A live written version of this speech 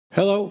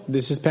Hello,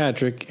 this is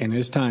Patrick, and it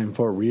is time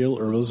for Real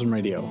Herbalism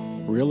Radio.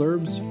 Real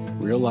herbs,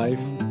 real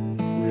life,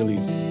 real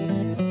easy.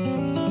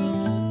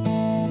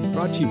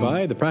 Brought to you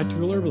by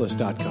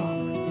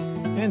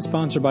thepracticalherbalist.com and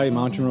sponsored by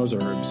Mountain Rose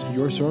Herbs,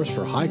 your source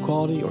for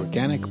high-quality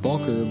organic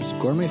bulk herbs,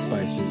 gourmet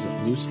spices,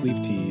 loose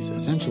leaf teas,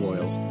 essential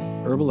oils,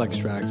 herbal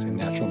extracts, and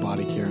natural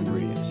body care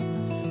ingredients.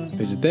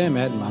 Visit them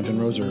at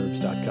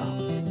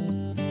mountainroseherbs.com.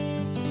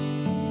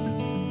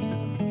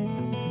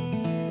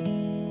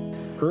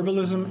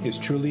 Herbalism is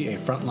truly a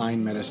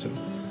frontline medicine.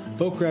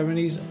 Folk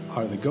remedies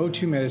are the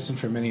go-to medicine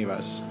for many of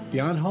us.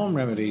 Beyond home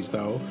remedies,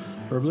 though,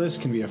 herbalists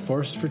can be a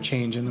force for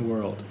change in the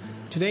world.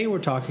 Today we're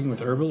talking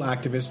with herbal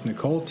activist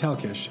Nicole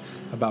Telkish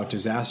about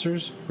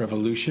disasters,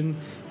 revolution,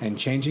 and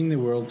changing the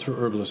world through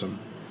herbalism.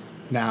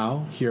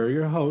 Now, here are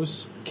your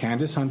hosts,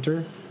 Candace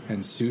Hunter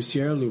and Sue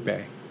Sierra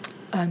Lupe.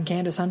 I'm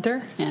Candace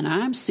Hunter. And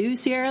I'm Sue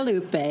Sierra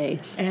Lupe.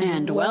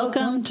 And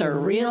welcome to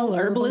Real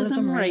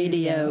Herbalism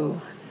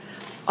Radio.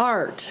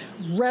 Art,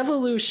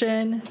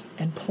 revolution,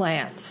 and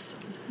plants.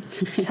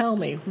 Tell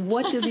me,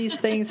 what do these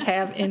things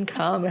have in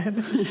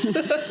common?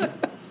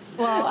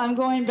 Well, I'm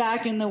going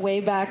back in the way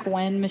back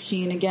when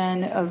machine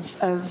again of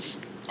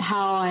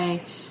how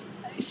I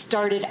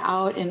started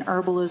out in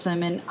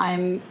herbalism, and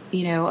I'm,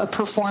 a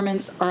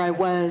performance, or I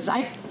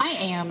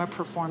am a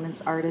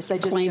performance artist. I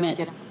just don't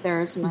get out there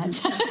as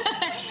much.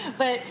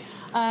 But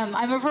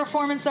I'm a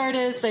performance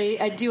artist.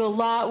 I do a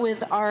lot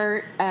with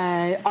art.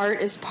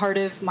 Art is part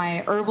of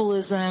my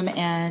herbalism,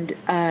 and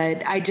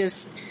I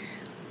just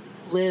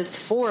live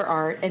for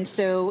art. And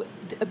so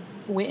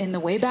in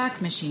the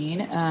Wayback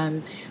Machine,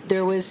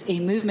 there was a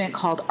movement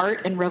called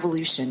Art and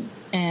Revolution,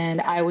 and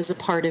I was a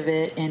part of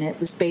it. And it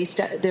was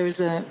there was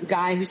a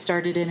guy who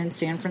started it in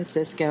San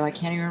Francisco. I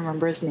can't even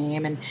remember his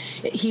name. And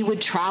he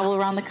would travel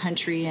around the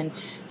country and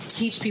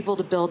teach people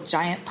to build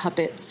giant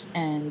puppets,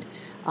 and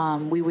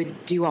we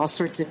would do all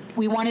sorts of.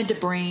 We wanted to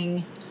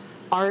bring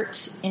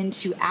art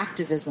into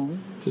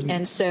activism,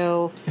 and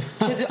so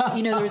because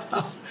there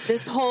was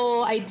this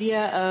whole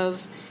idea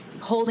of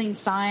holding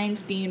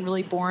signs being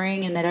really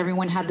boring, and that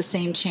everyone had the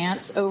same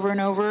chants over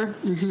and over.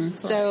 Mm-hmm.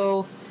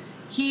 So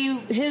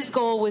his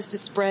goal was to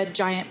spread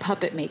giant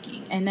puppet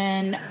making, and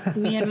then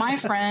me and my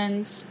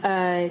friends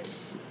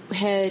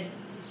had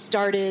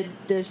started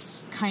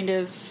this kind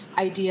of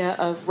idea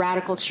of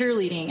radical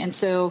cheerleading. And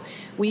so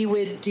we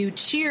would do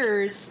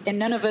cheers, and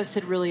none of us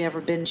had really ever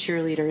been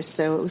cheerleaders,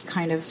 so it was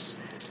kind of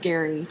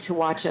scary to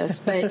watch us.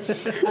 But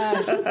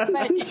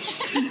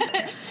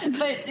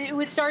it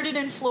was started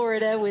in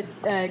Florida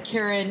with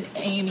Karen,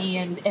 Amy,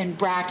 and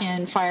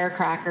Bracken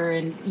Firecracker,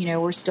 and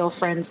we're still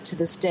friends to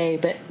this day.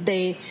 But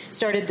they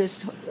started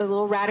this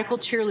little radical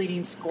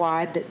cheerleading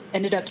squad that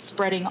ended up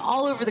spreading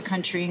all over the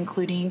country,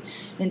 including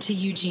into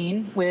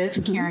Eugene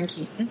with Karen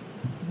Keaton.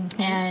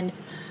 And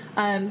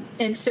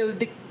so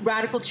the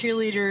radical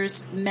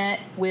cheerleaders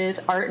met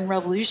with Art and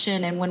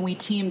Revolution, and when we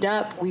teamed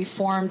up, we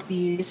formed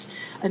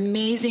these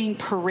amazing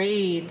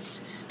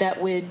parades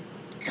that would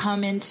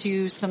come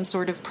into some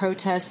sort of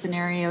protest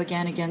scenario,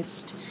 again,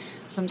 against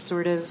some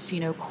sort of,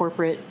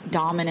 corporate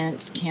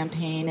dominance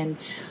campaign. And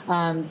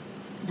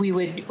we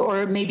would,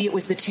 or maybe it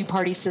was the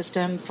two-party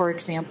system. For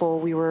example,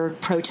 we were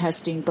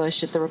protesting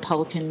Bush at the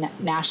Republican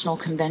National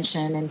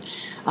Convention, and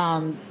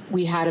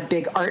we had a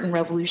big Art and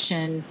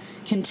Revolution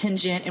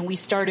contingent, and we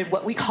started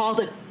what we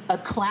called a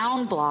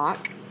clown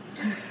block.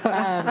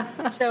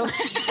 So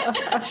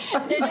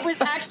it was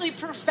actually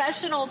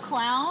professional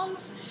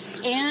clowns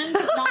and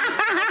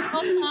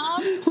non-professional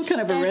clowns. What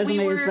kind of a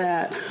resume is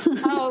that?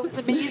 Oh, it was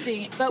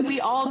amazing. But we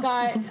all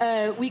got,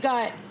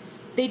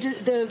 they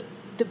did the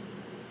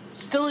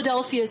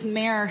Philadelphia's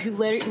mayor, who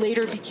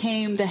later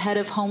became the head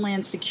of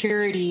Homeland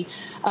Security,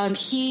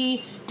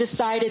 he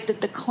decided that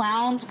the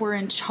clowns were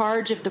in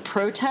charge of the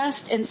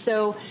protest, and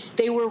so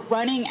they were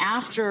running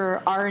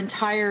after our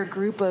entire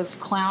group of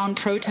clown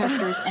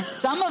protesters, and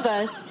some of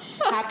us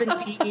happened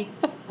to be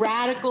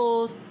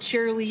radical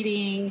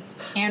cheerleading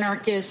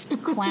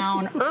anarchist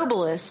clown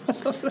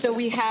herbalists. So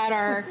we had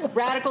our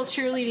radical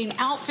cheerleading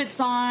outfits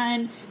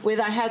on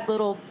I had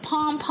little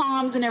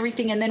pom-poms and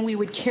everything, and then we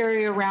would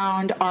carry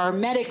around our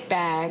medic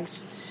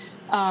bags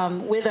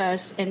with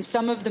us, and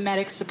some of the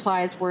medic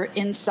supplies were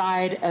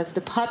inside of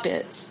the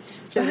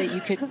puppets so that you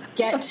could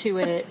get to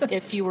it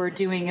if you were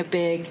doing a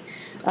big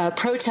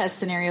protest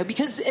scenario.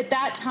 Because at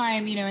that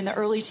time, in the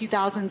early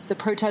 2000s, the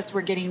protests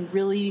were getting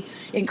really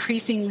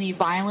increasingly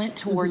violent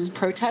towards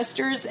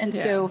protesters, and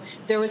so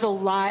there was a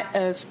lot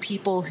of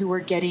people who were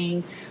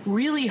getting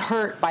really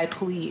hurt by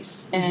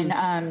police,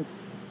 and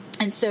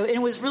so it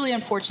was really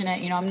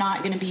unfortunate. I'm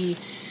not going to be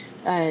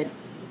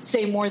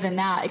say more than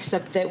that,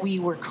 except that we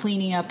were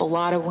cleaning up a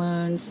lot of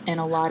wounds and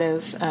a lot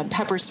of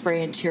pepper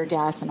spray and tear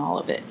gas and all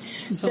of it.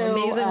 So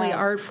amazingly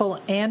artful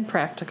and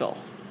practical.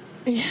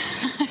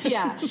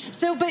 Yeah.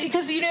 So, but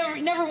because you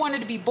never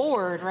wanted to be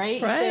bored,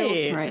 right?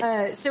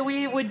 Right. So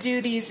we would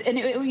do these,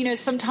 and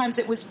sometimes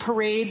it was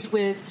parades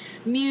with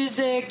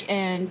music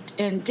and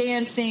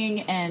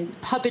dancing and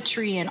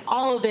puppetry and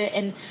all of it.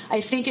 And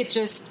I think it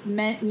just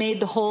made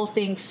the whole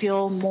thing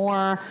feel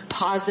more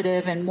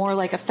positive and more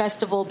like a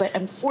festival. But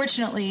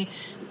unfortunately,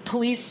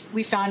 police,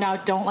 we found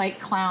out, don't like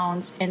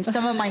clowns, and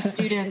some of my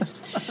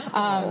students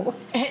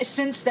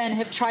since then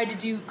have tried to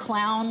do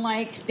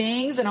clown-like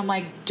things, and I'm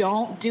like,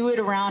 don't do it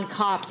around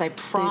cops. I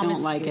promise.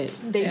 They don't like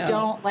it. They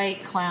don't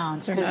like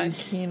clowns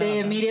because they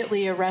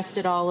immediately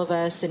arrested all of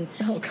us. And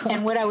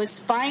what I was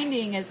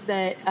finding is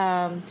that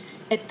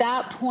at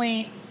that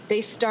point,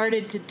 they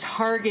started to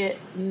target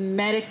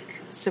medic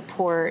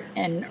support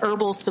and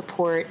herbal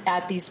support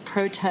at these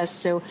protests.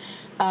 So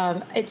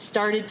it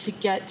started to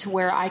get to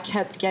where I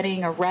kept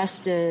getting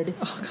arrested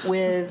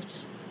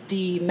with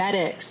the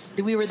medics.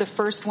 We were the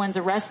first ones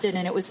arrested,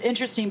 and it was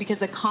interesting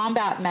because a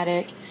combat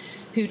medic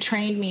who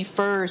trained me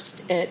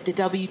first at the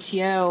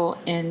WTO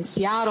in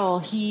Seattle,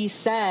 he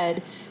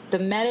said the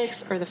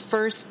medics are the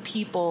first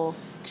people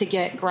to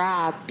get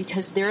grabbed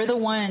because they're the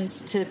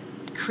ones to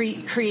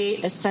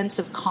create a sense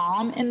of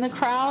calm in the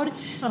crowd.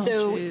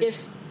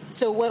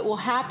 So what will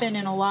happen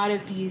in a lot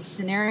of these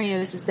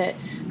scenarios is that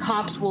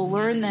cops will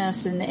learn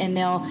this and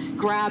they'll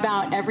grab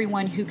out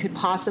everyone who could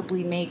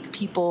possibly make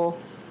people,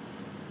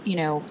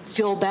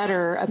 feel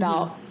better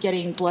about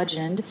getting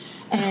bludgeoned.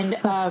 And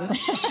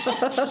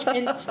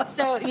and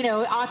so,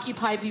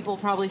 Occupy people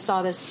probably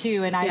saw this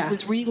too. And I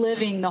was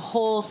reliving the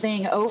whole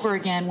thing over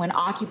again when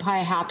Occupy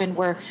happened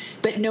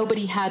but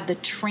nobody had the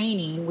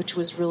training, which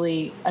was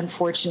really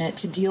unfortunate,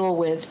 to deal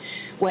with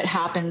what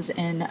happens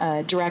in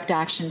direct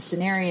action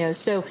scenarios.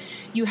 So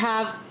we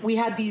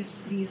had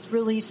these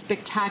really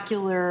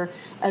spectacular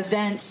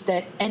events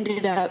that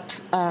ended up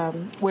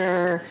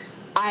where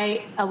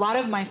a lot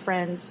of my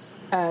friends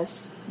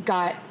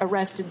got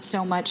arrested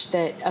so much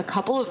that a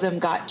couple of them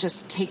got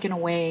just taken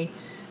away.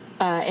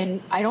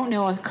 And I don't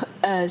know,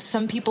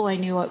 some people I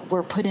knew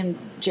were put in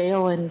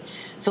jail in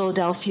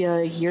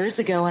Philadelphia years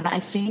ago, and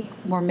I think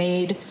were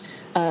made,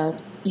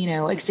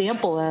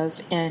 example of.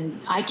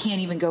 And I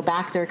can't even go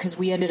back there because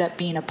we ended up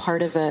being a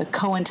part of a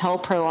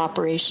COINTELPRO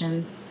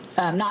operation.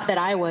 Not that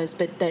I was,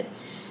 but that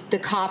the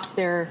cops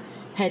there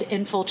had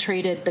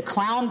infiltrated the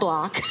clown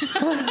block.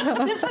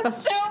 This is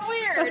so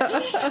weird.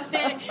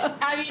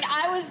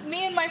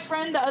 Me and my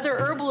friend, the other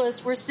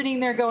herbalist, were sitting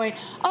there going,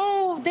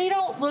 oh, they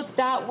don't look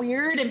that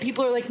weird. And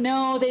people are like,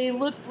 no, they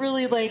look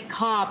really like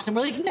cops. And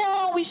we're like,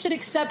 no, we should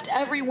accept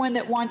everyone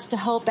that wants to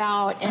help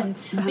out. And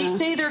they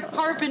say they're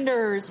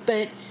carpenters.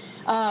 But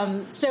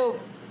so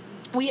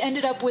we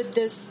ended up with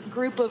this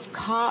group of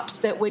cops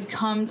that would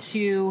come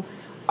to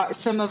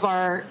some of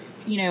our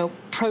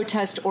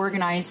protest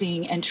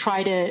organizing and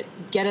try to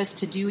get us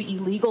to do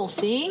illegal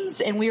things.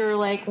 And we were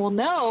like, well,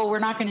 no, we're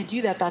not going to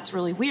do that. That's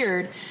really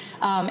weird.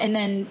 And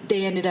then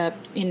they ended up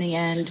in the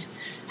end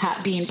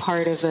being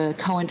part of a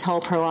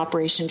COINTELPRO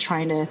operation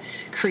trying to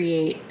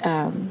create,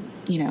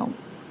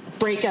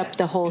 break up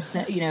the whole,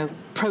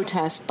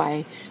 protest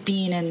by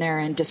being in there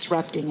and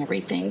disrupting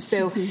everything.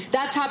 So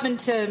that's happened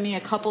to me a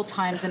couple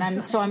times. And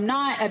I'm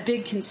not a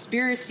big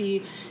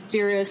conspiracy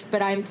theorist,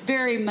 but I'm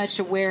very much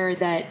aware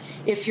that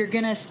if you're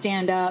going to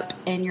stand up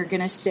and you're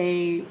going to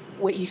say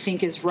what you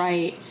think is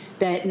right,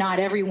 that not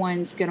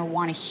everyone's going to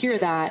want to hear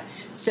that.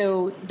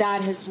 So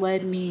that has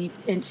led me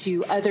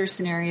into other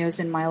scenarios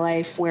in my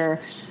life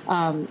where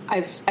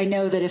I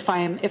know that if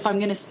I'm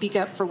going to speak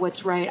up for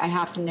what's right, I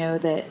have to know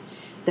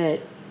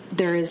that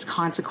there is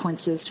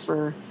consequences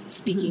for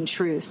speaking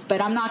truth.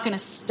 But I'm not going to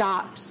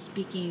stop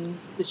speaking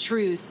the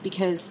truth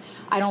because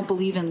I don't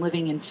believe in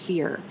living in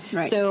fear.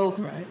 Right. So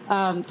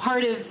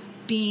part of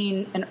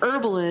being an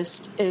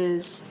herbalist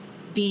is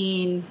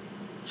being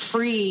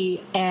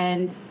free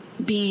and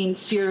being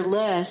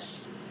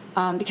fearless,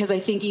 because I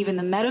think even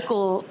the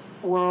medical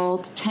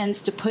world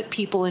tends to put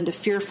people into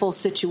fearful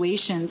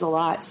situations a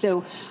lot.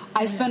 So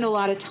I spend a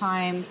lot of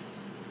time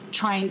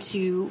trying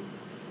to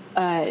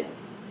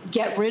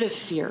get rid of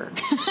fear.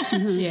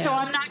 So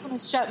I'm not going to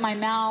shut my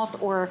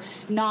mouth or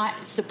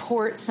not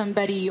support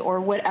somebody or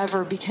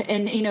whatever.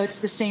 And it's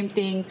the same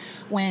thing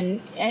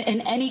when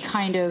in any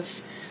kind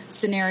of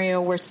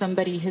scenario where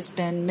somebody has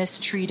been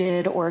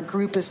mistreated or a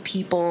group of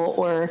people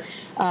or,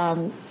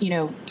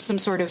 some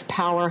sort of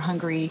power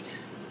hungry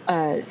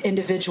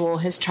individual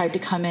has tried to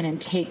come in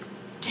and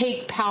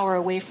take power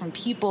away from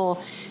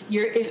people.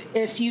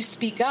 If you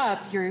speak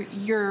up,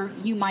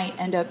 you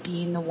might end up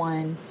being the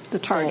one, the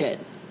target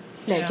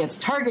that gets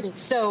targeted.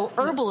 So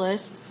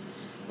herbalists,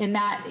 in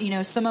that,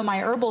 some of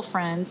my herbal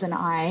friends and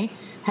I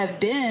have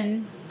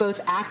been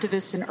both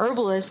activists and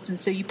herbalists, and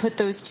so you put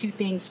those two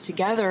things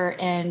together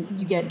and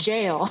you get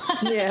jail.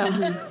 So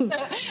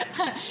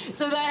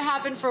that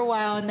happened for a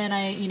while, and then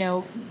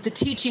the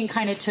teaching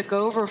kind of took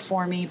over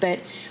for me. But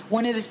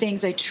one of the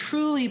things I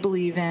truly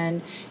believe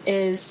in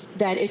is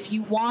that if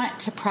you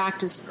want to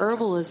practice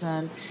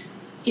herbalism,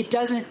 it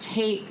doesn't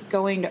take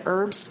going to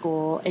herb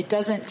school. It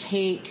doesn't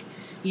take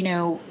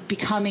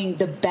becoming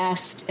the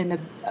best and the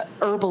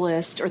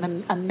herbalist or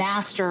a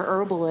master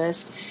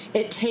herbalist.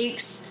 It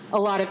takes a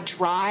lot of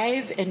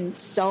drive and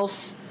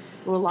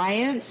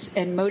self-reliance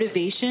and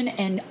motivation.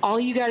 And all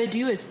you got to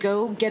do is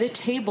go get a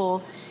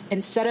table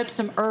and set up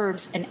some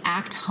herbs and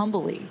act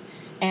humbly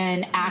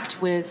and act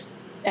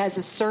as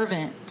a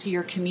servant to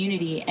your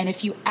community. And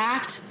if you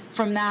act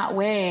from that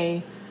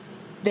way,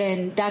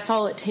 then that's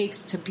all it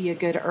takes to be a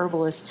good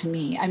herbalist to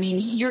me. I mean,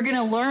 you're going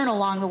to learn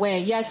along the way.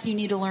 Yes, you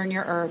need to learn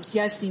your herbs.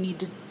 Yes, you need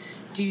to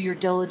do your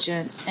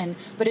diligence.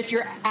 But if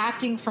you're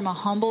acting from a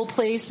humble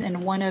place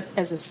and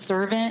as a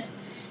servant,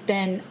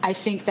 then I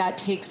think that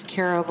takes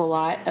care of a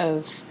lot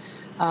of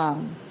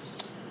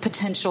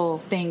potential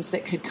things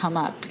that could come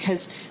up,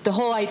 because the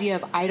whole idea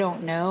of I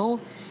don't know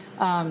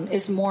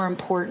is more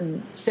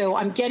important. So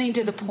I'm getting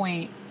to the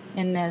point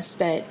in this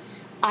that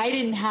I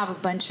didn't have a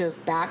bunch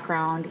of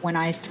background when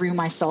I threw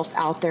myself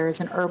out there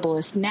as an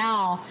herbalist.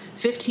 Now,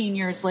 15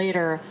 years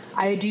later,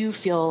 I do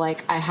feel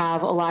like I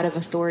have a lot of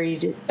authority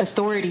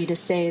to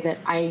say that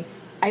I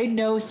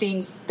know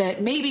things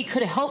that maybe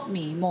could have helped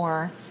me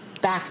more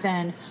back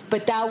then,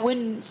 but that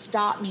wouldn't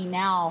stop me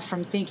now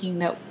from thinking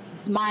that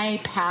my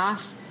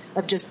path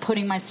of just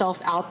putting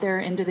myself out there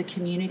into the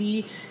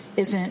community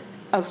isn't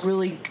a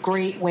really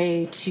great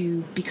way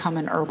to become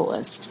an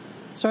herbalist.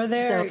 So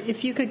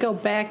if you could go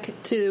back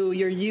to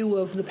your you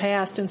of the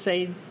past and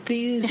say,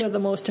 these are the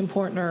most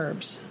important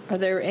herbs, are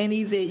there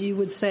any that you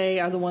would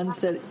say are the ones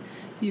that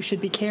you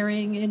should be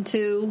carrying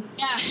into?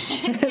 Yeah.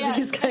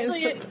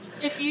 Especially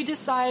if you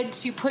decide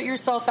to put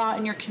yourself out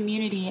in your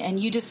community and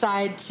you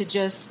decide to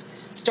just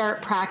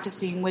start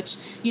practicing, which,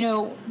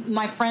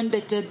 my friend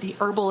that did the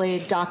Herbal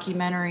Aid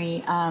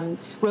documentary,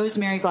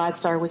 Rosemary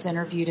Gladstar, was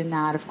interviewed in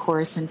that, of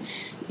course. And,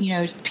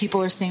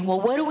 people are saying,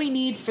 well, what do we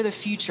need for the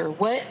future?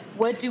 What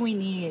do we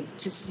need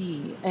to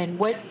see? And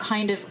what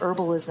kind of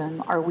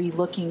herbalism are we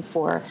looking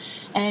for?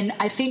 And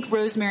I think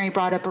Rosemary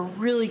brought up a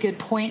really good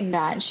point in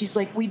that. And she's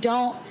like, we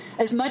don't,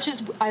 as much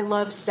as I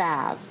love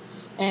salve,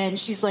 and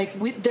she's like,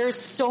 there's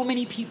so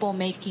many people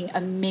making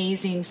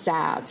amazing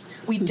salves.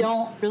 We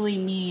don't really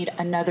need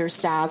another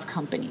salve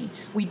company.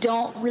 We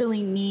don't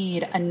really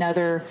need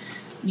another,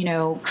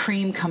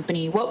 cream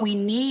company. What we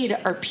need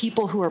are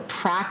people who are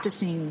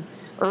practicing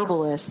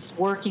herbalists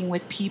working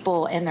with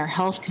people and their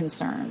health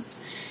concerns.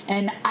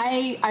 And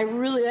I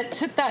really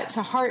took that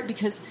to heart,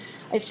 because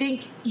I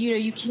think,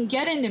 you can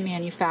get into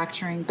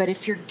manufacturing, but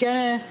if you're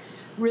going to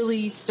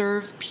really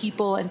serve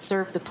people and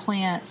serve the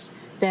plants,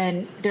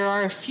 then there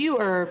are a few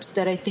herbs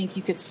that I think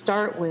you could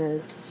start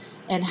with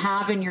and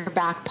have in your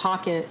back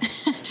pocket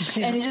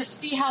and just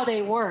see how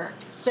they work.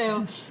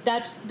 So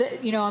that's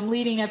I'm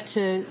leading up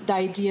to the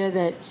idea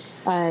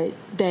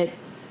that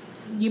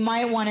you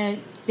might want to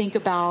think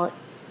about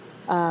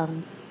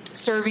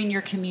serving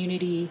your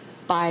community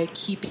by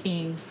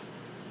keeping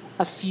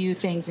a few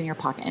things in your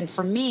pocket. And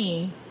for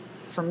me,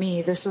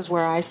 this is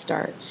where I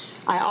start.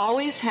 I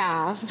always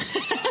have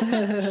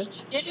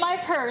in my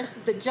purse,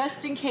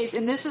 just in case,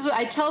 and this is what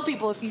I tell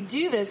people, if you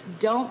do this,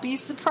 don't be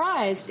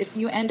surprised if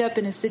you end up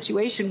in a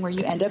situation where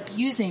you end up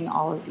using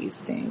all of these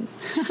things.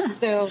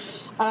 So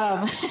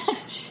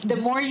the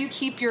more you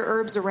keep your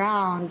herbs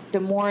around,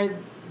 the more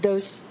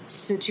those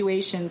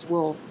situations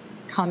will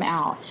come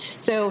out.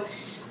 So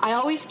I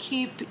always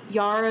keep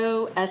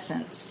yarrow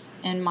essence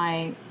in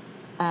my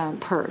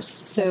purse.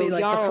 So that'd be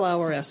like yarrow the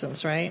flower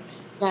essence, right?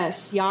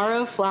 Yes,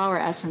 yarrow flower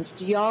essence.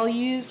 Do y'all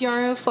use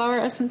yarrow flower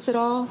essence at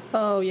all?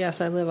 Oh,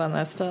 yes, I live on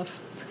that stuff.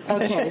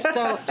 Okay,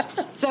 so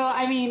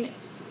I mean,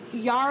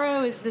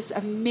 yarrow is this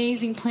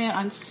amazing plant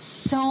on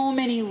so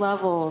many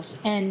levels,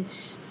 and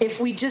if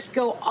we just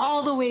go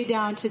all the way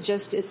down to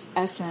just its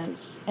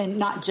essence, and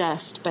not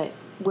just, but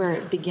where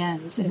it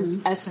begins in its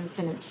essence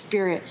and its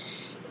spirit,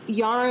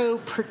 yarrow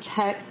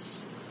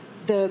protects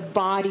the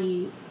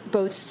body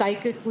both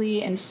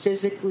psychically and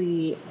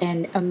physically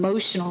and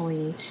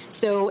emotionally.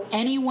 So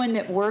anyone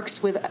that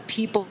works with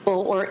people,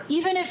 or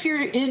even if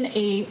you're in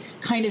a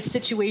kind of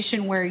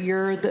situation where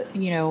you're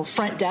the,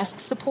 front desk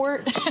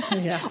support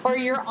or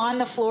you're on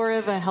the floor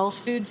of a health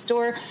food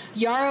store,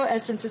 yarrow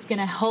essence is going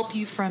to help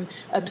you from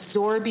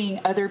absorbing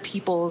other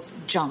people's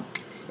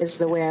junk, is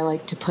the way I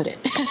like to put it.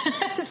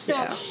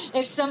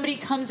 If somebody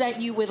comes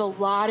at you with a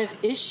lot of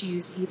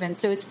issues even,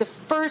 so it's the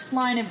first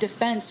line of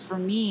defense for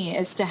me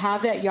is to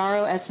have that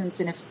yarrow essence.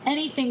 And if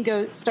anything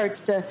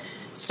starts to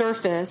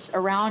surface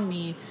around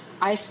me,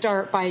 I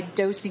start by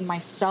dosing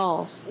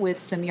myself with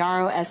some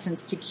yarrow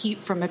essence to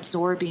keep from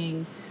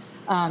absorbing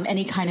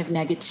any kind of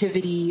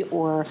negativity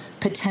or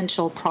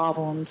potential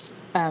problems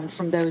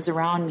from those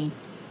around me.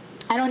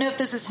 I don't know if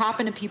this has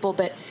happened to people,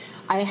 but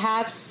I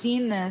have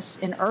seen this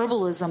in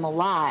herbalism a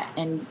lot,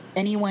 and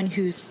anyone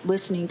who's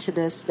listening to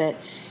this that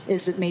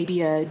is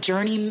maybe a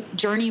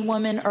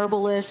journeywoman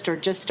herbalist or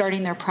just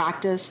starting their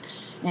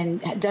practice and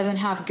doesn't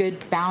have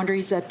good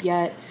boundaries up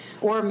yet,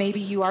 or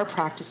maybe you are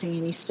practicing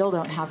and you still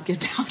don't have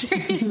good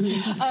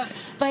boundaries.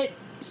 But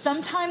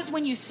sometimes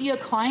when you see a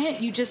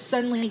client, you just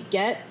suddenly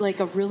get like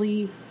a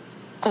really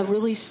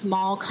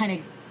small kind of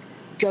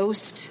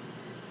ghost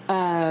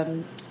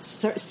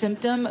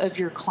symptom of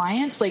your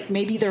clients. Like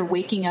maybe they're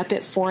waking up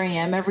at 4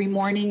 a.m. every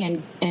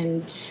morning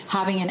and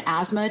having an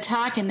asthma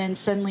attack, and then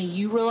suddenly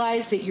you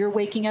realize that you're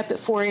waking up at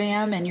 4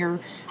 a.m. and you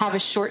have a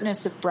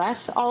shortness of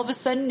breath all of a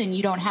sudden, and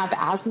you don't have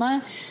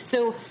asthma.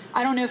 So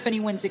I don't know if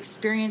anyone's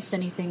experienced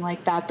anything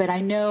like that, but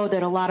I know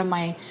that a lot of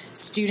my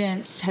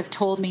students have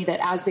told me that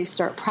as they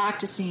start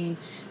practicing,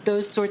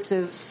 those sorts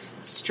of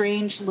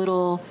strange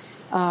little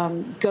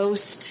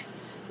ghost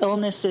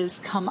illnesses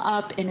come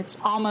up, and it's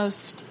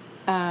almost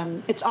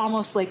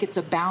like it's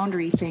a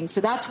boundary thing.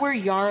 So that's where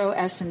Yarrow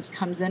Essence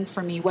comes in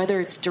for me, whether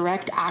it's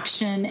direct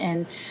action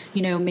and,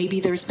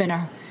 maybe there's been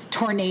a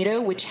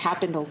tornado, which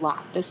happened a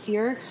lot this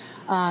year.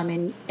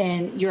 And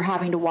you're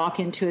having to walk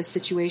into a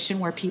situation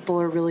where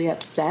people are really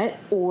upset,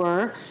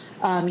 or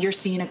you're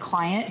seeing a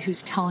client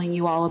who's telling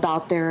you all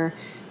about their,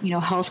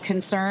 health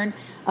concern.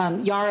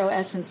 Yarrow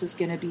Essence is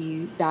going to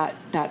be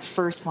that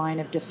first line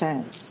of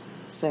defense.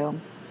 So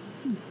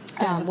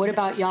what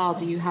about y'all?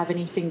 Do you have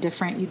anything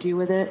different you do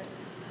with it?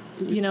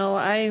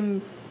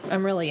 I'm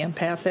really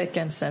empathic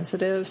and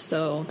sensitive,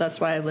 so that's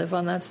why I live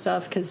on that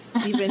stuff,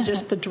 because even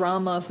just the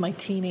drama of my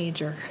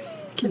teenager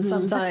can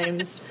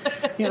sometimes,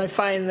 I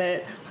find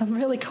that I'm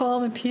really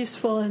calm and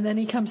peaceful, and then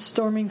he comes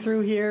storming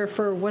through here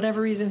for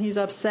whatever reason he's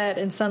upset,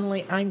 and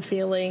suddenly I'm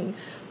feeling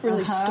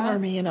really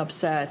stormy and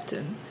upset.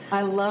 And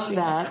I love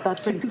that.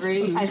 That's a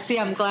great.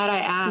 I'm glad I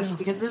asked,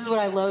 because this is what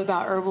I love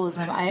about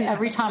herbalism.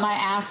 Every time I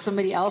ask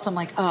somebody else, I'm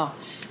like, oh,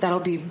 that'll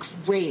be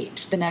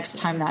great the next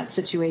time that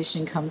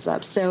situation comes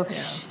up. So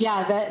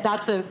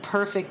that's a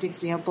perfect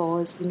example,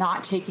 is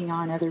not taking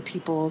on other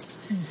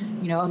people's,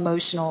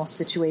 emotional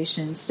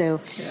situations. So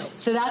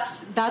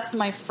that's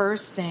my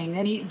first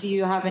thing. Do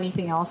you have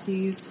anything else you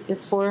use it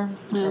for?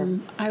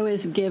 I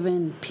was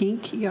given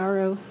pink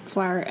yarrow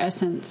flower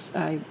essence.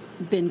 I've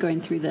been going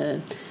through the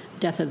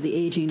death of the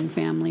aging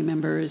family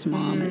members,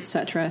 mom,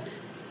 etc.,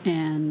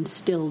 and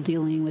still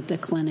dealing with the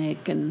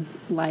clinic and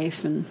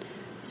life. And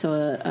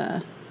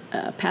so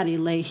Patty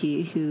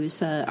Leahy,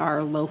 who's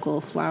our local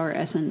flower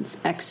essence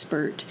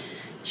expert,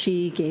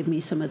 she gave me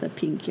some of the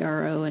pink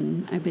yarrow,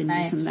 and I've been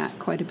using that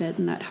quite a bit,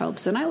 and that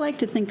helps. And I like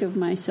to think of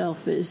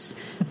myself as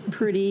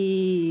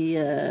pretty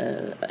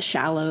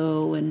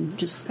shallow and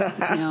just,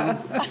 kind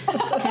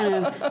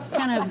of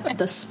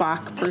the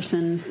Spock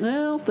person.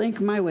 I'll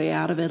think my way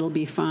out of it. It'll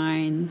be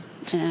fine,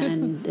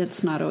 and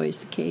it's not always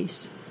the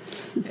case.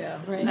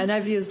 Yeah, right. And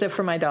I've used it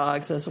for my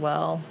dogs as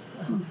well.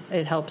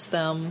 It helps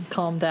them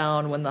calm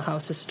down when the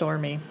house is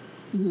stormy.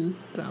 Mm-hmm.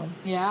 So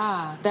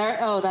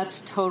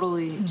that's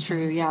totally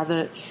true.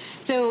 Yeah,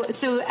 so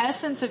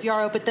essence of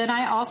yarrow, but then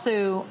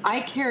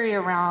I carry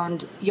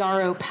around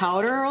yarrow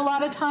powder a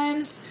lot of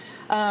times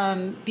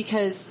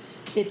because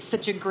it's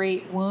such a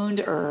great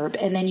wound herb,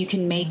 and then you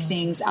can make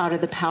things out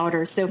of the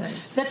powder. So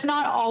that's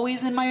not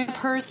always in my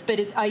purse, but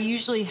I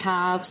usually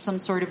have some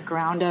sort of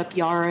ground up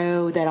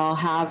yarrow that I'll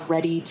have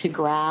ready to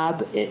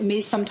grab. It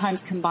may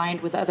sometimes combined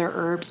with other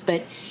herbs,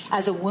 but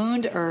as a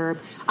wound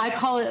herb, I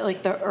call it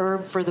like the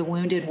herb for the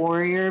wounded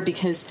warrior,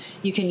 because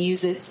you can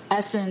use its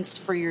essence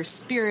for your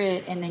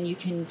spirit, and then you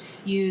can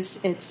use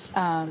its,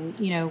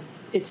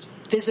 its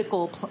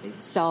physical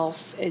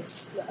self,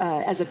 it's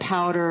as a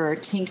powder or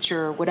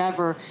tincture or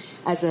whatever,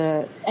 as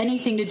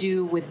anything to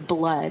do with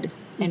blood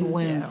and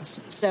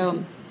wounds.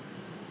 So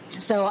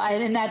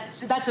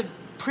that's a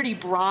pretty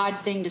broad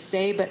thing to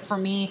say, but for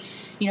me,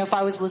 if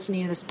I was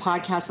listening to this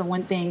podcast, the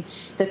one thing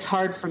that's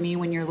hard for me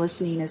when you're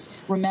listening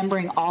is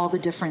remembering all the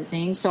different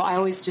things. So I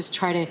always just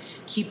try to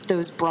keep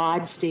those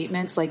broad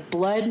statements, like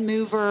blood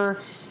mover,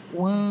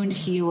 wound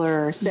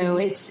healer. So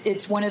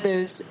it's one of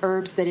those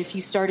herbs that if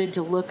you started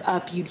to look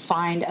up, you'd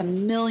find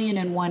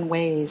 1,000,001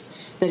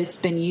 ways that it's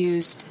been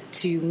used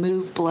to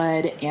move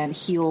blood and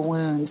heal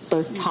wounds,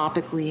 both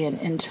topically and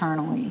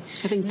internally.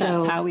 I think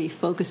that's how we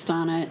focused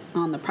on it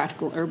on the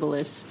Practical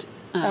Herbalist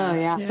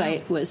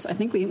site. Was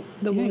the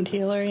wound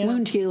healer.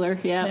 Wound healer.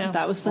 Yeah,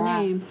 that was the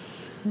name.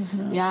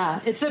 Mm-hmm. Yeah,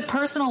 it's a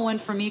personal one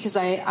for me, because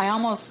I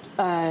almost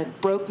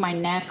broke my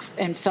neck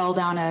and fell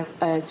down a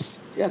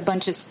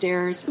bunch of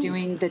stairs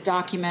doing the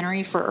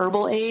documentary for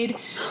Herbal Aid.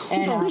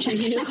 And I was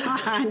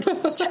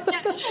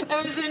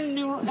in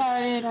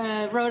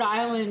Rhode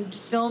Island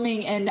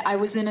filming, and I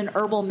was in an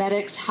herbal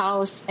medic's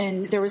house,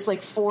 and there was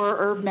like 4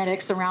 herb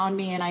medics around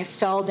me, and I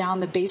fell down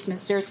the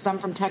basement stairs, because I'm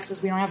from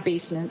Texas. We don't have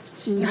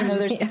basements, even though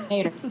there's a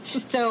tornado.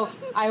 So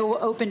I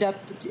opened up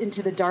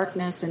into the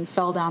darkness and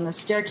fell down the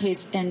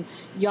staircase, and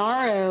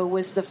yarrow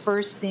was the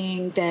first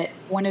thing that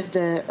one of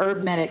the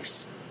herb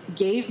medics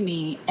gave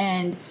me,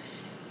 and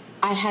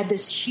I had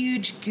this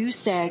huge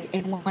goose egg,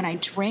 and when I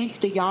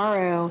drank the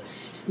yarrow,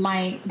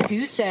 my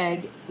goose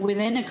egg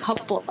within a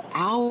couple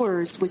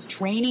hours was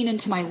draining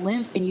into my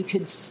lymph, and you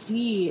could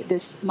see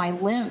my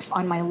lymph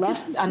on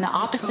the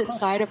opposite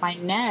side of my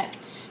neck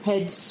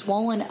had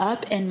swollen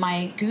up, and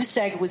my goose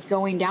egg was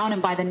going down,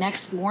 and by the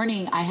next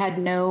morning I had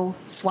no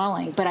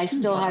swelling, but I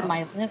still had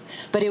my lymph.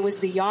 But it was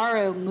the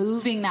yarrow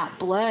moving that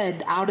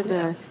blood out of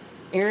the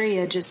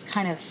area, just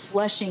kind of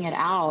fleshing it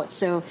out.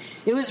 So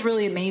it was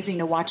really amazing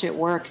to watch it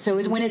work. So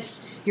it's when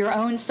it's your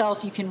own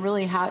self, you can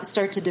really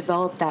start to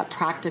develop that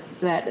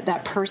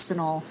that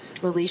personal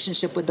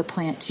relationship with the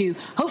plant too.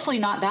 Hopefully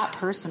not that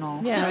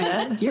personal.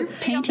 Yeah, you're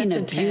painting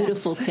a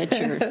beautiful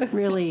picture.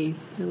 Really,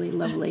 really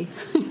lovely.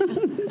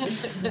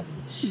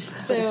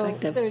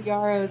 So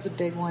yarrow is a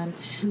big one,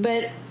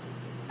 but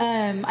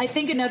I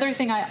think another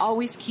thing I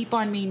always keep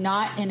on me,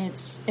 not in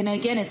its, and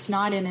again, it's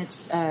not in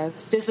its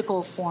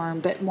physical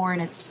form, but more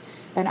in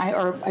its,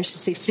 or I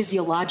should say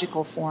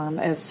physiological form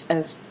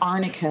of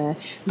arnica,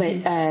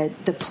 but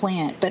the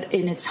plant, but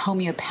in its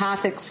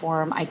homeopathic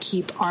form, I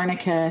keep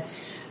arnica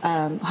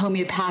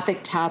homeopathic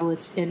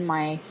tablets in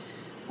my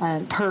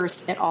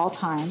purse at all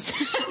times.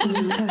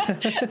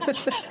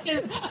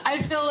 Because I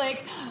feel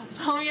like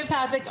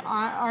homeopathic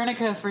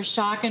arnica for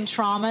shock and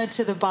trauma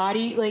to the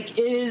body, like,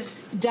 it is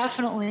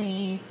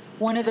definitely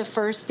one of the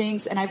first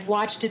things, and I've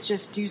watched it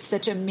just do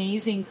such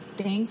amazing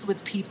things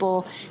with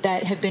people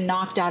that have been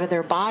knocked out of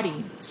their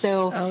body.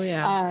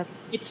 So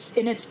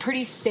it's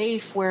pretty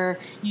safe, where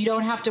you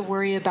don't have to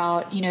worry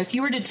about, if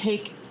you were to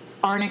take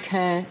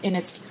arnica in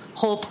its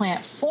whole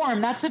plant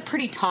form, that's a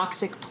pretty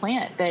toxic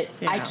plant that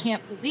I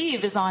can't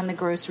believe is on the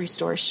grocery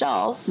store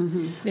shelf.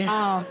 And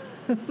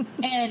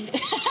and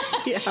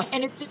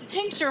it's in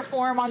tincture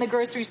form on the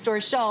grocery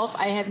store shelf.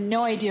 I have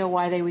no idea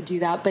why they would do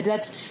that, but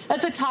that's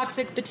a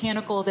toxic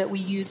botanical that we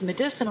use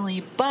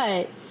medicinally.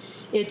 But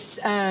it's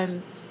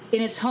in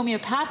its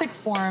homeopathic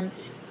form,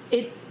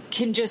 it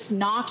can just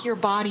knock your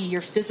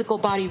physical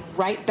body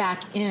right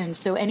back in.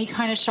 So any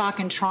kind of shock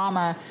and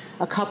trauma,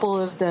 a couple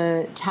of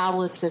the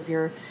tablets of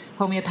your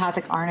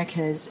homeopathic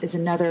arnica is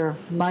another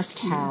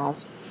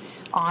must-have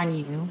on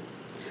you.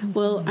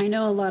 Well, I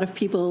know a lot of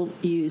people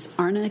use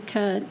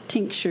arnica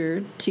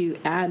tincture to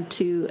add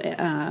to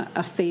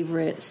a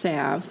favorite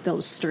salve.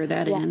 They'll stir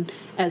that in,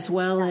 as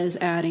well as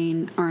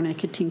adding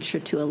arnica tincture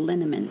to a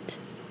liniment.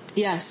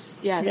 Yes.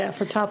 Yeah,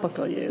 for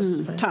topical use.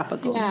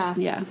 Topical.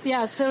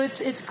 Yeah. So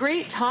it's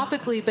great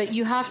topically, but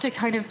you have to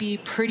kind of be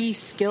pretty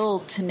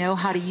skilled to know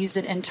how to use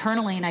it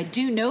internally. And I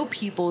do know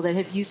people that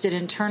have used it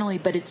internally,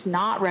 but it's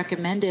not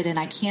recommended. And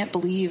I can't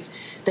believe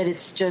that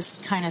it's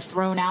just kind of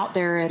thrown out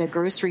there at a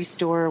grocery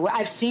store.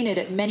 I've seen it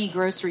at many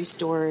grocery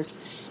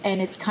stores,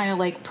 and it's kind of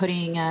like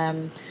putting,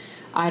 a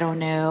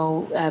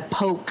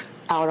poke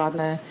out on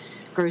the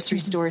grocery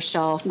store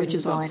shelf, which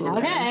is going, also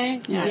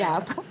okay,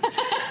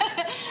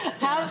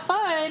 have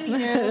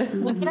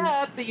fun, look it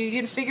up, you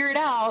can figure it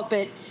out.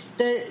 But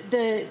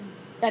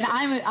and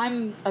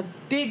I'm a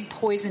big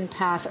poison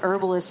path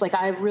herbalist. Like,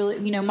 I really,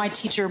 my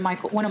teacher,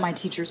 one of my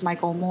teachers,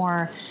 Michael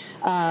Moore,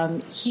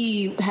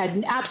 he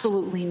had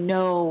absolutely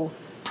no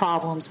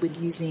problems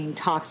with using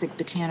toxic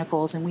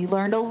botanicals, and we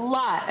learned a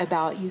lot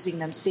about using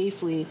them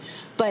safely.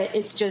 But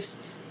it's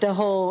just the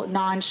whole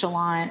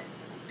nonchalant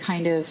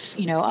kind of,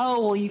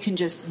 you can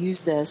just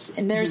use this.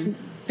 And there's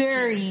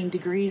varying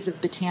degrees of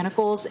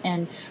botanicals.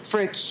 And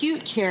for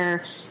acute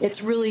care,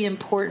 it's really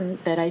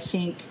important that I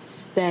think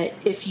that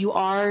if you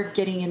are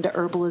getting into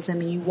herbalism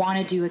and you want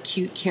to do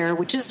acute care,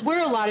 which is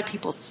where a lot of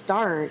people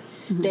start,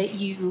 that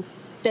you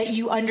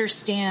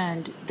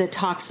understand the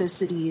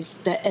toxicities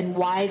and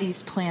why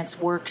these plants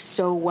work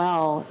so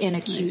well in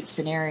acute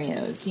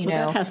scenarios.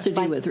 That has to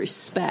do with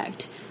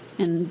respect.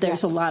 And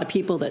there's a lot of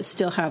people that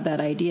still have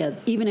that idea,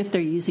 even if they're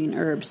using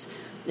herbs.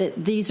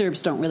 These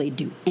herbs don't really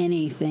do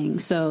anything.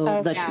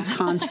 So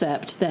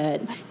concept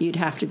that you'd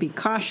have to be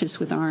cautious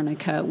with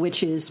arnica,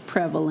 which is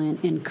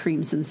prevalent in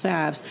creams and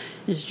salves,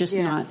 is just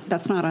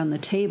that's not on the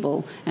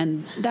table.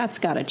 And that's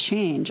got to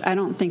change. I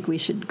don't think we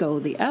should go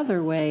the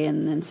other way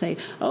and then say,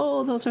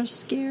 oh, those are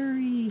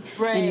scary.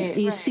 Right.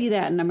 And you see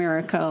that in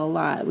America a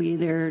lot. We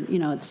either,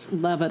 it's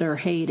love it or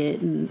hate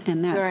it.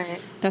 And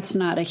that's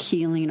not a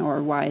healing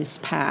or wise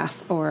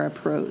path or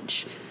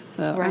approach.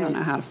 So I don't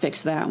know how to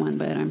fix that one,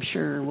 but I'm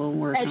sure we'll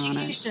work on it.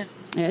 Education.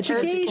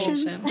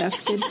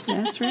 That's good.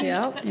 That's right.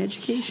 Yep.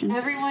 Education.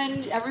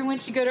 Everyone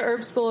should go to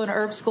herb school, and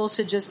herb school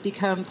should just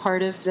become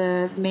part of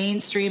the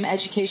mainstream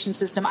education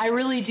system. I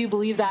really do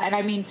believe that. And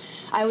I mean,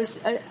 I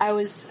was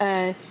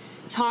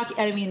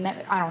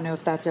I don't know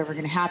if that's ever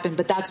going to happen,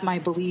 but that's my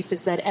belief,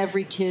 is that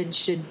every kid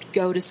should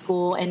go to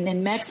school. And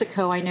in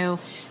Mexico, I know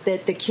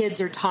that the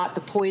kids are taught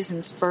the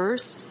poisons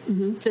first,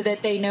 so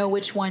that they know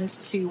which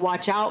ones to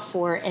watch out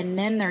for, and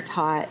then they're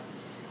taught.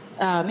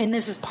 And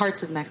this is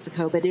parts of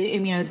Mexico, but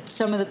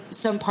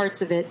some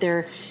parts of it,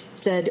 they're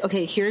said,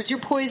 okay, here's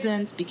your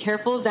poisons, be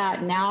careful of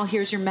that. Now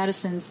here's your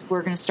medicines.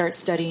 We're going to start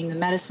studying the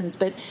medicines.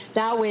 But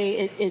that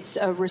way it's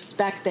a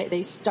respect that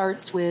they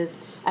starts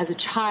with as a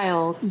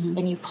child,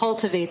 and you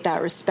cultivate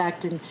that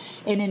respect. And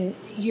in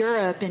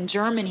Europe, in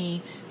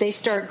Germany, they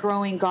start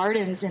growing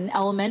gardens in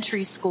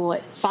elementary school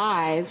at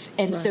 5.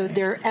 And so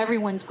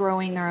everyone's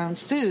growing their own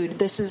food.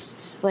 This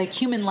is like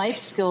human life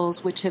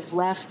skills, which have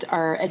left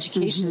our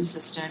education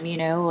system,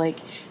 like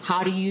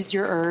how to use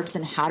your herbs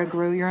and how to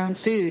grow your own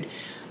food,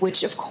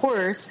 which of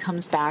course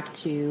comes back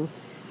to,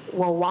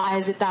 well, why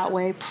is it that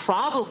way?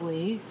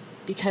 Probably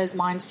because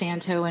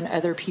Monsanto and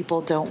other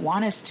people don't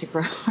want us to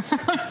grow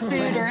our own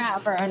food or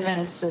have our own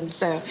medicine.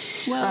 So,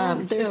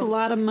 there's a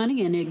lot of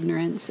money in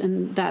ignorance,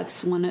 and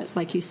that's one of,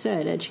 like you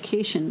said,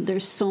 education.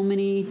 There's so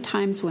many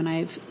times when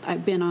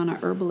I've been on a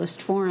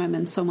herbalist forum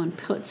and someone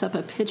puts up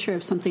a picture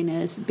of something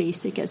as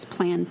basic as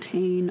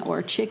plantain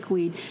or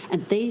chickweed,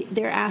 and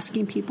they're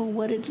asking people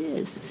what it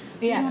is.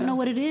 Yes. They don't know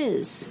what it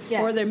is.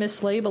 Yes. Or they're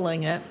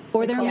mislabeling it.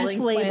 Or they're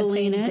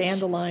mislabeling it.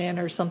 Dandelion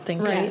or something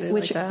crazy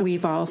which like that.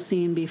 We've all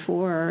seen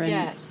before.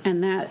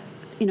 And that,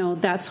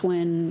 that's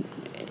when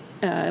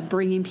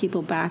bringing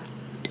people back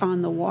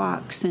on the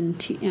walks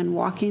and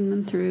walking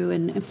them through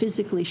and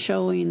physically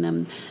showing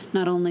them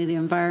not only the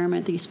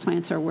environment these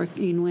plants are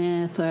working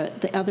with,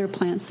 the other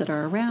plants that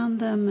are around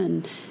them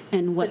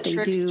and what they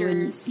do.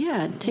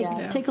 And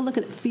take a look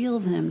at it, feel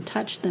them,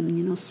 touch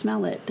them,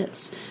 smell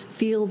it.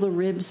 Feel the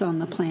ribs on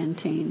the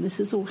plantain. This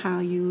is how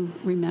you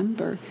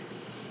remember.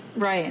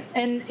 Right.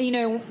 And,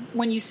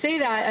 when you say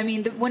that, I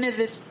mean, one of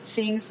the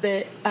things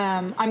that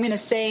I'm going to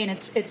say, and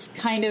it's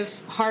kind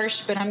of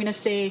harsh, but I'm going to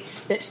say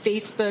that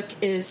Facebook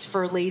is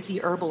for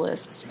lazy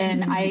herbalists.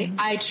 And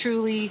I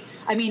truly,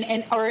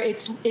 or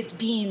it's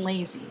being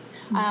lazy.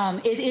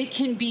 It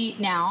can be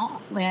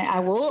now, I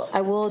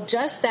will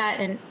adjust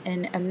that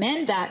and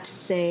amend that to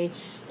say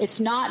it's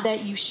not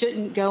that you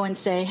shouldn't go and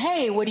say,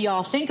 hey, what do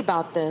y'all think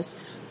about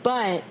this?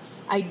 But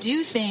I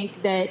do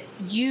think that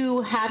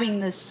you having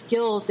the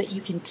skills that you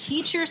can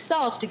teach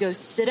yourself to go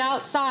sit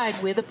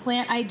outside with a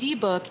plant ID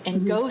book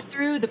and go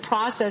through the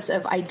process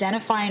of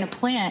identifying a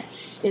plant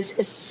is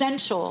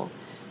essential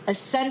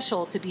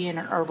to be an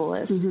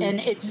herbalist. And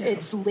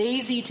it's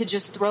lazy to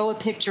just throw a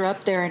picture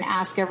up there and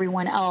ask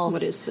everyone else,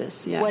 what is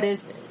this? Yeah. What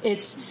is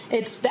it's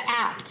the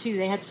app too.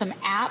 They had some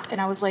app and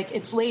I was like,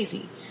 it's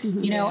lazy,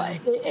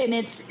 and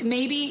it's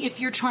maybe if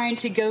you're trying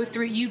to go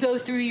through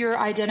your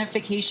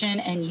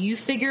identification and you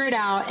figure it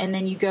out and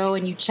then you go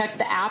and you check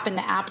the app and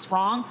the app's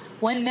wrong.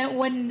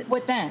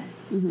 What then?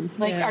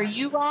 Are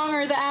you wrong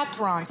or the app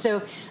wrong?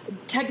 So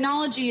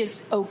technology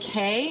is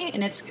okay.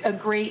 And it's a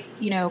great,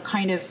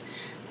 kind of,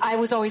 I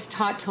was always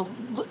taught to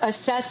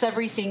assess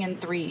everything in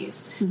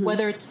threes,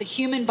 whether it's the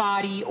human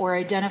body or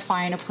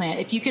identifying a plant.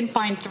 If you can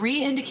find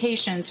 3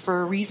 indications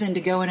for a reason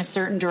to go in a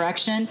certain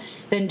direction,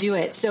 then do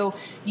it. So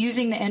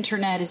using the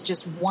internet is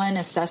just one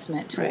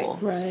assessment tool.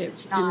 Right.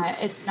 It's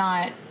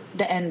not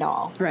the end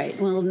all. Right.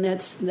 Well,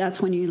 that's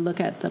when you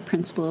look at the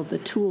principle of the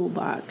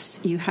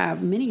toolbox. You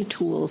have many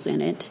tools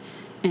in it.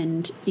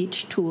 And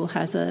each tool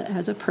has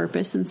a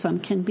purpose, and some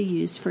can be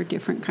used for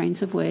different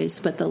kinds of ways.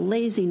 But the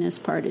laziness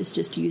part is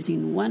just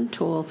using one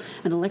tool.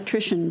 An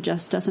electrician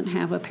just doesn't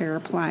have a pair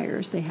of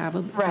pliers. They have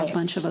a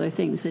bunch of other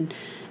things. And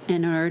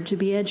in order to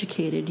be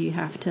educated, you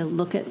have to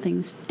look at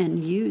things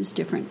and use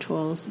different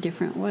tools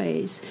different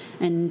ways.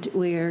 And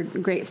we're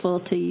grateful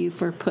to you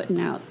for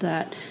putting out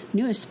that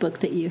newest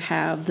book that you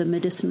have, The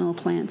Medicinal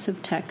Plants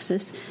of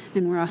Texas.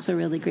 And we're also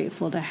really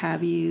grateful to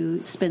have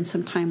you spend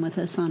some time with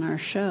us on our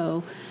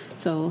show.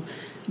 So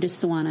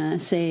just want to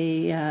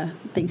say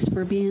thanks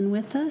for being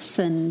with us.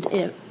 And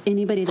if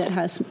anybody that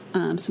has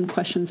some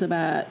questions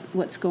about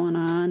what's going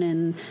on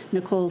in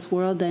Nicole's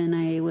world, then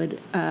I would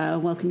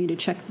welcome you to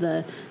check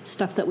the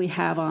stuff that we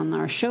have on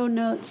our show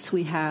notes.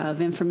 We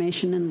have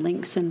information and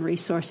links and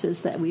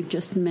resources that we've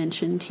just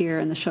mentioned here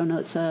in the show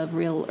notes of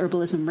Real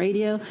Herbalism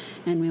Radio.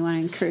 And we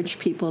want to encourage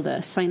people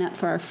to sign up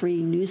for our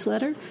free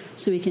newsletter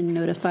so we can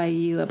notify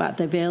you about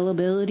the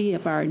availability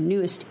of our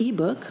newest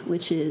ebook,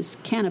 which is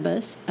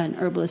Cannabis, an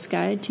Herbalist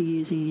Guide to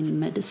Using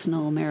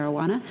Medicinal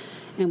Marijuana.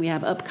 And we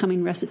have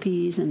upcoming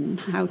recipes and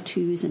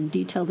how-tos and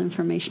detailed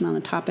information on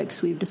the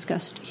topics we've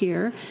discussed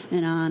here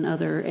and on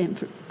other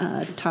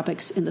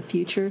topics in the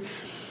future.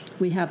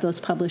 We have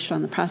those published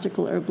on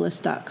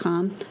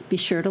thepracticalherbalist.com. Be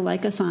sure to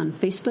like us on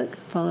Facebook,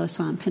 follow us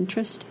on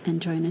Pinterest, and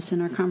join us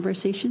in our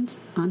conversations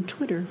on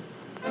Twitter.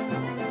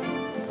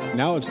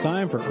 Now it's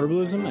time for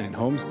herbalism and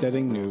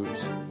homesteading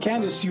news.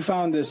 Candace, you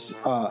found this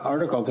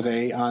article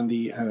today on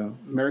the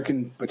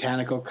American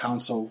Botanical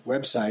Council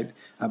website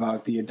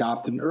about the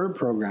Adopt an Herb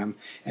program.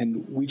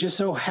 And we just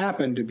so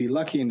happened to be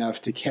lucky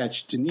enough to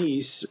catch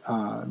Denise.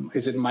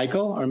 Is it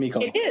Michael or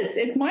Michael? It is.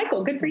 It's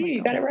Michael. Good for you.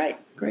 You got it right.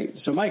 Great.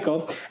 So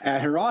Michael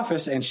at her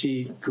office, and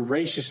she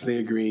graciously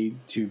agreed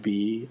to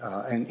be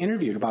and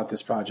interviewed about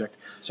this project.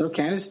 So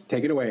Candace,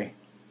 take it away.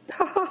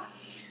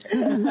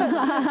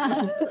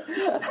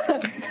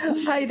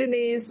 Hi,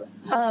 Denise.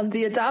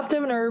 The Adopt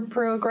an Herb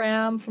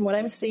program, from what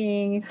I'm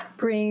seeing,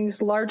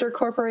 brings larger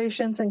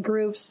corporations and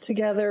groups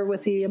together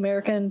with the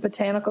American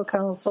Botanical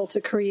Council to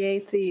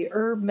create the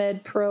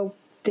HerbMed Pro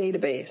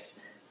database.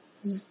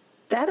 Is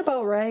that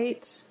about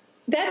right?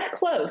 That's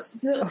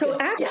close. So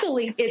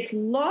actually, It's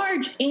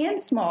large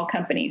and small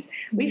companies.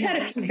 We've had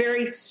a few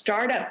very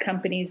startup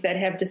companies that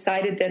have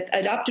decided that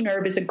Adopt an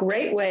Herb is a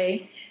great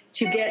way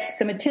to get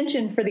some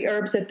attention for the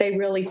herbs that they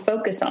really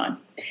focus on.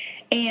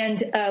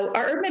 And our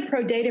HerbMed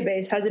Pro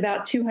database has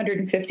about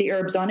 250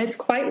 herbs on it. It's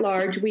quite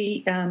large.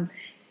 We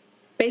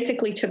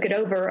basically took it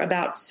over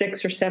about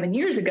 6 or 7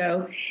 years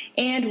ago,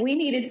 and we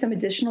needed some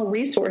additional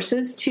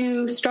resources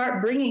to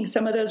start bringing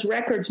some of those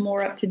records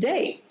more up to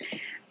date.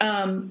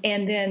 And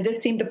then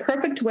this seemed the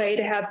perfect way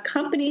to have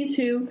companies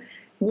who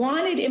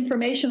wanted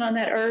information on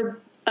that herb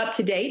up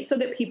to date so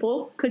that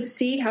people could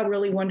see how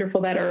really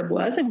wonderful that herb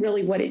was and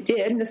really what it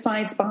did and the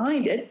science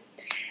behind it.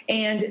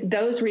 And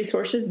those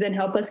resources then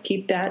help us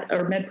keep that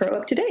HerbMed Pro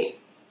up to date.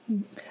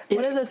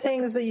 One of the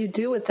things that you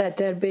do with that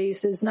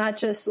database is not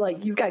just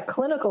like you've got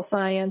clinical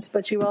science,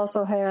 but you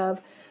also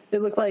have,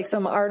 it looked like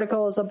some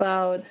articles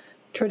about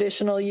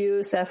traditional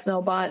use,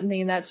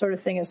 ethnobotany, and that sort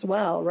of thing as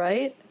well,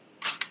 right?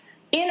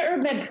 In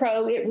HerbMed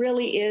Pro, it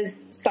really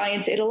is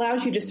science. It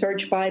allows you to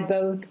search by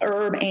both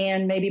herb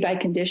and maybe by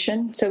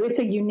condition. So it's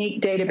a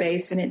unique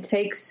database, and it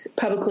takes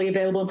publicly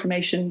available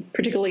information,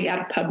 particularly out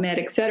of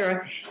PubMed, et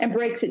cetera, and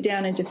breaks it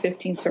down into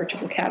 15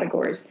 searchable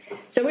categories.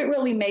 So it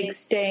really makes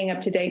staying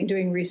up to date and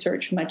doing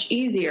research much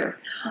easier.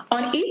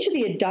 On each of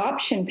the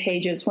adoption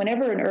pages,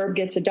 whenever an herb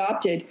gets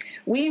adopted,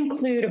 we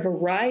include a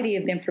variety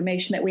of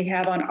information that we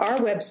have on our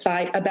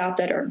website about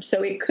that herb.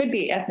 So it could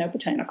be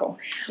ethnobotanical.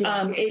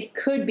 It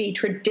could be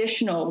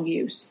traditional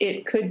use.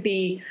 It could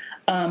be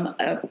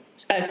a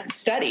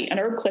study, an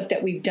herb clip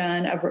that we've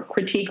done, a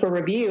critique or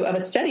review of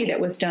a study that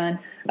was done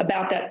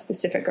about that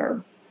specific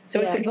herb.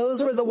 So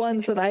those were the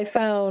ones that I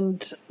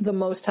found the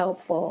most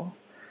helpful.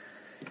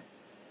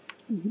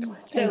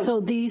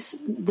 So this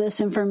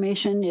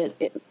information,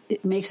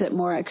 it makes it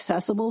more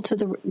accessible to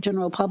the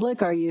general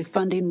public? Are you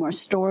funding more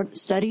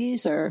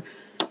studies, or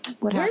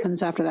what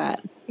happens after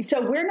that? So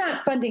we're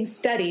not funding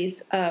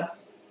studies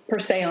per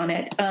se on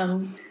it.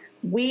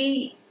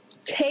 We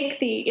take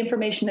the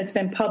information that's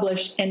been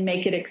published and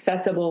make it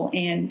accessible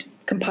and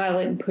compile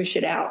it and push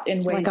it out in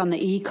ways. Like on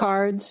the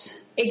e-cards?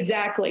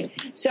 Exactly.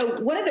 So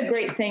one of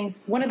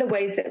the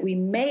ways that we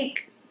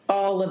make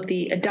all of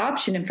the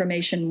adoption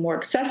information more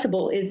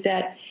accessible is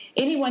that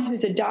anyone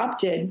who's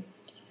adopted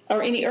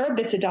or any herb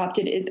that's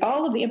adopted,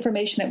 all of the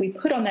information that we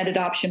put on that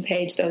adoption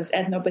page, those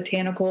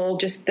ethnobotanical,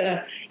 just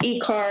the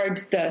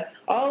e-cards,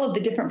 all of the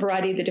different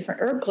variety of the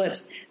different herb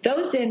clips,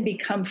 those then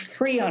become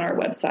free on our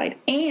website.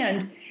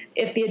 And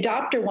if the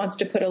adopter wants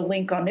to put a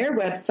link on their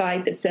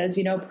website that says,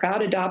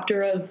 proud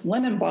adopter of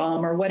lemon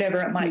balm or whatever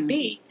it might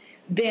be,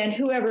 then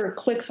whoever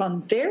clicks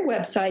on their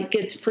website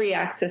gets free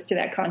access to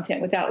that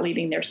content without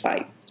leaving their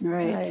site.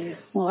 Right.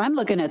 Nice. Well, I'm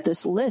looking at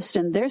this list,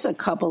 and there's a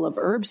couple of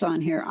herbs on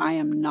here I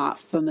am not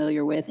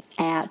familiar with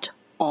at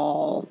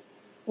all.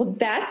 Well,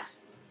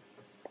 that's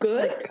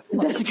good.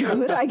 That's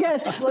good, I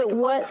guess. But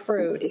what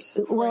fruits?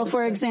 Well,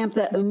 for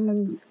example,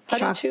 how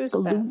do you choose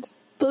that?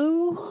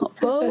 Boo.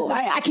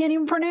 I can't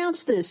even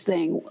pronounce this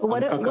thing.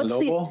 What's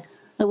the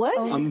what?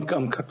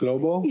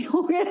 Globo.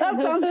 Oh, yeah,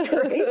 that sounds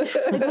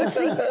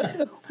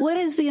great. What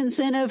is the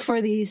incentive for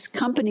these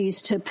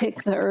companies to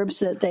pick the herbs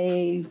that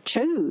they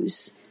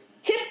choose?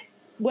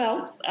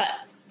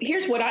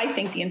 Here's what I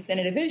think the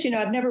incentive is.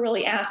 I've never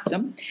really asked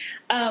them.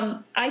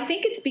 I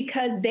think it's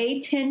because they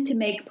tend to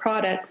make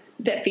products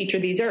that feature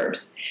these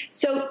herbs.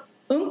 So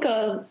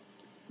Unka,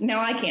 now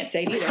I can't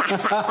say it either.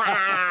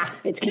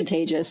 It's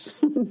contagious.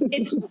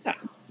 It's Unka.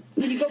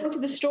 When you go into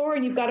the store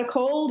and you've got a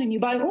cold and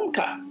you buy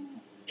Unka.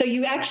 So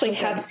you actually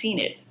have seen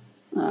it.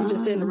 You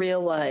just didn't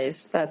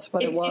realize that's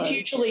what it was.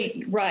 It's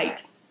usually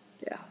right.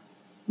 Yeah.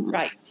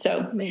 Right.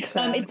 So makes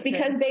sense. It's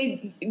because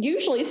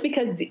it's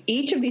because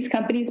each of these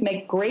companies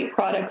make great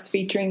products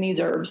featuring these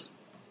herbs.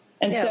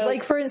 And so,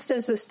 like for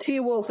instance, this Tea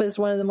Wolf is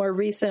one of the more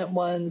recent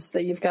ones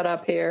that you've got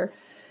up here,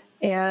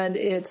 and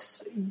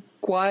it's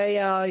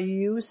Guayusa.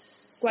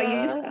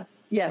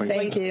 Yeah,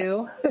 thank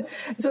you.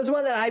 So it's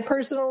one that I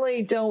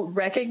personally don't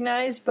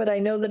recognize, but I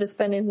know that it's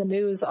been in the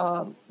news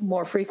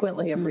more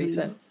frequently of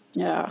recent.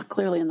 Yeah,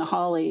 clearly in the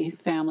Holly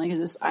family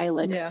because it's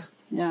Ilex.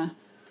 Yeah.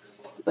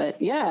 But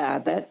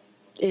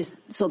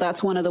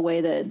that's one of the way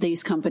that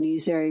these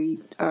companies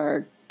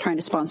are trying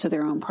to sponsor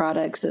their own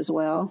products as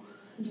well.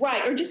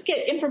 Right, or just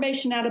get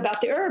information out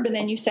about the herb, and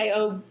then you say,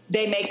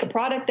 they make a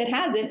product that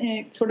has it, and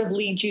it sort of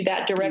leads you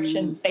that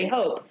direction, they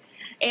hope.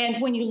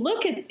 And when you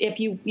look at,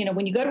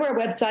 when you go to our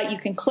website, you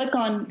can click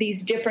on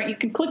you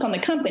can click on the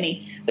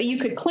company, but you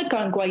could click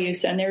on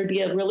Guayusa and there would be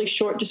a really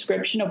short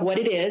description of what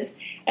it is.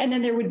 And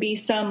then there would be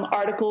some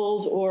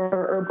articles or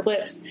herb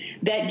clips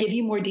that give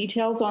you more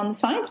details on the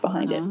science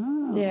behind it.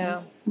 Oh,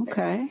 yeah.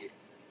 Okay.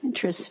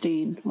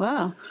 Interesting.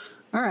 Wow.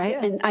 All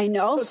right. Yeah. And I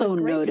also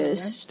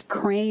noticed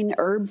Crane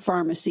Herb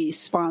Pharmacy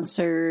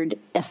sponsored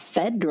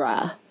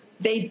ephedra.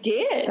 They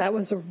did. That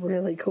was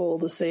really cool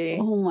to see.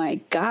 Oh, my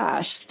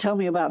gosh. Tell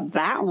me about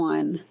that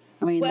one.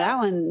 I mean, that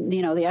one, the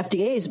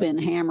FDA has been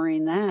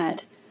hammering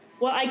that.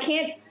 Well, I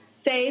can't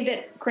say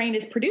that Crane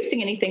is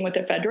producing anything with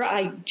ephedra.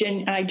 I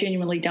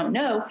genuinely don't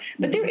know.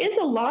 But there is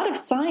a lot of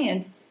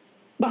science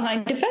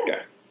behind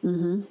ephedra.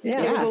 Mm-hmm.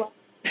 Yeah.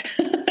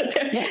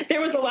 There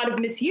was a lot of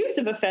misuse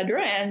of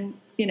ephedra, and,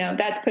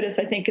 that's put us,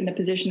 I think, in the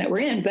position that we're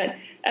in. But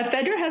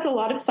ephedra has a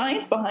lot of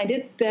science behind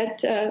it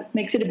that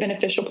makes it a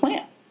beneficial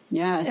plant.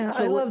 Yeah.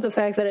 So I love the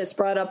fact that it's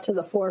brought up to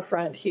the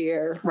forefront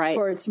here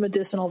for its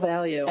medicinal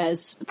value.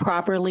 As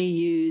properly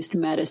used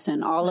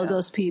medicine, all of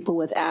those people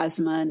with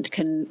asthma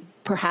can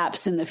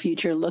perhaps in the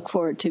future look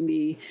for it to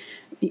be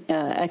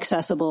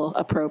accessible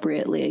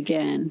appropriately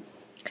again.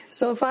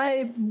 So if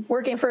I'm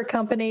working for a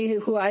company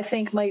who I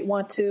think might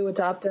want to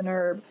adopt an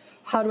herb,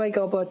 how do I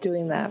go about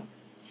doing that?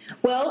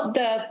 Well,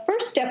 the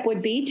first step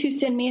would be to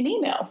send me an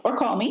email or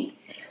call me.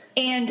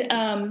 And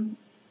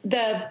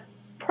the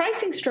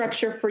pricing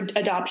structure for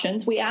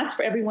adoptions, we ask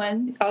for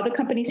everyone, all the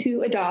companies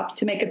who adopt,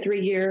 to make a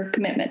 3-year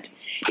commitment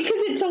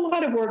because it's a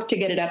lot of work to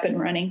get it up and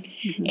running.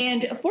 Mm-hmm.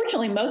 And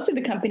fortunately, most of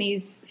the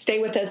companies stay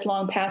with us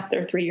long past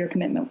their 3-year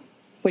commitment,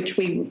 which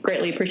we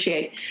greatly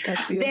appreciate.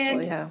 That's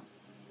beautiful, yeah.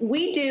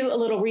 We do a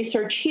little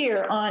research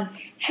here on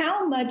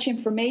how much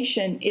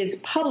information is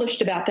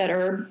published about that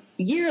herb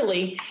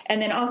yearly,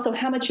 and then also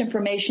how much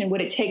information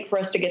would it take for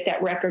us to get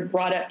that record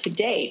brought up to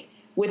date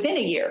within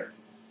a year.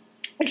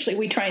 Actually,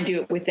 we try and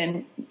do it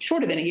within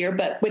shorter than a year,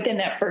 but within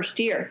that first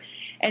year.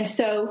 And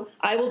so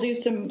I will do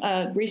some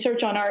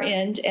research on our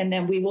end, and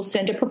then we will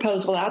send a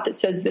proposal out that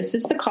says this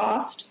is the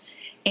cost,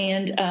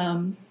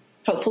 and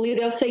hopefully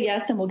they'll say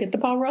yes, and we'll get the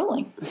ball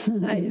rolling.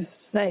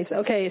 Nice.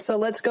 Okay, so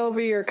let's go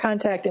over your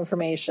contact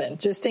information,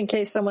 just in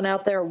case someone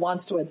out there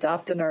wants to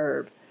adopt an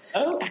herb.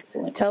 Oh,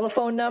 excellent.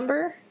 Telephone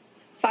number?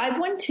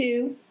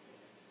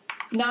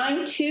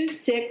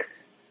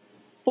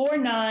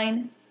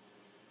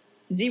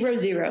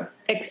 512-926-4900,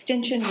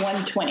 extension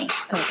 120.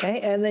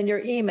 Okay, and then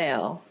your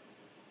email?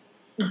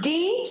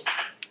 DMEIKEL.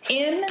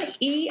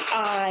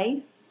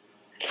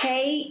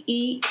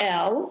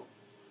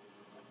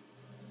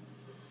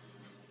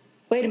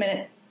 Wait a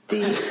minute. I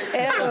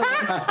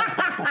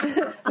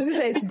was going to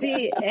say it's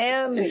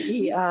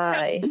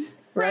DMEI,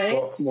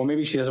 right? Well,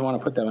 maybe she doesn't want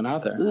to put that one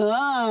out there.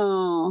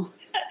 Oh.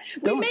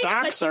 Don't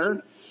dox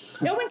her.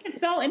 No one can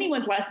spell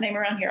anyone's last name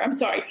around here. I'm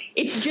sorry.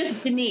 It's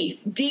just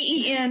Denise.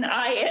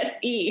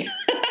 DENISE.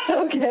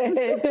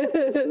 Okay.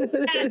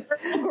 At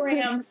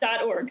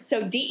herbalgram.org.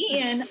 So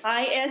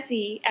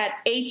DENISE at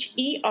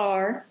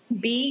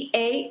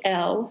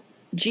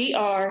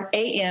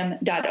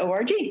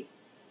HERBALGRAM.org.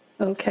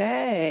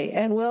 Okay.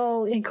 And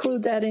we'll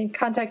include that in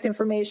contact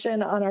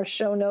information on our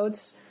show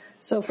notes.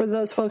 So for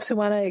those folks who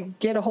want to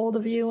get a hold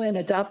of you and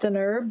adopt an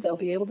herb, they'll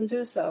be able to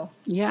do so.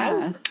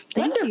 Yeah.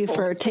 Thank you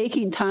for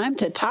taking time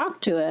to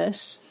talk to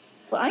us.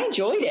 Well, I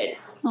enjoyed it.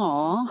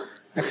 Aw.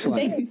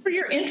 Excellent. Thank you for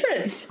your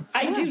interest.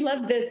 I do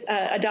love this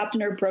Adopt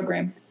an Herb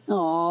program.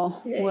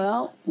 Aw.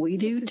 Well, we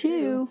do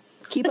too.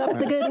 Keep up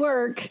the good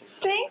work.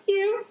 Thank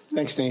you.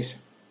 Thanks, Denise.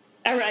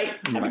 All right.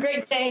 Have a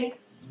great day.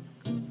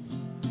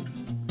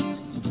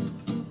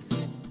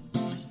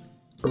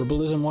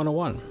 Herbalism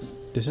 101.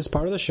 This is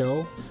part of the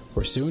show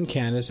where Sue and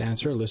Candace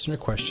answer a listener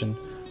question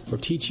or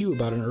teach you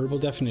about an herbal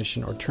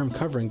definition or term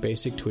covering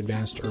basic to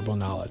advanced herbal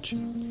knowledge.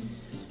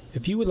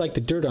 If you would like the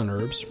dirt on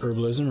herbs,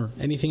 herbalism, or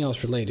anything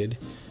else related,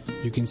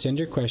 you can send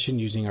your question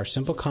using our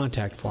simple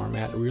contact form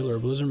at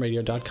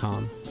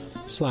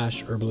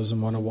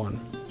realherbalismradio.com/herbalism101.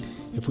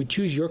 If we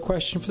choose your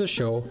question for the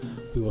show,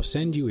 we will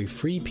send you a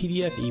free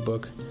PDF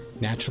ebook,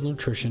 Natural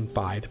Nutrition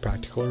by The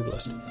Practical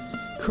Herbalist,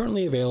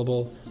 currently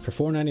available for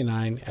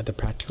 $4.99 at the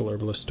Practical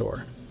Herbalist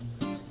store.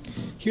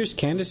 Here's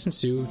Candace and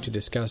Sue to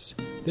discuss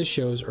this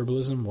show's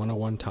Herbalism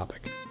 101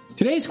 topic.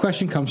 Today's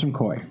question comes from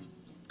Coy.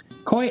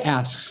 Coy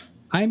asks,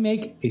 I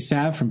make a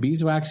salve from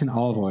beeswax and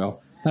olive oil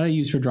that I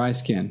use for dry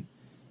skin.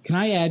 Can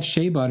I add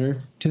shea butter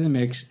to the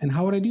mix, and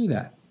how would I do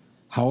that?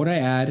 How would I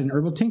add an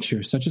herbal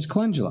tincture such as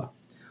calendula?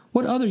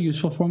 What other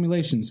useful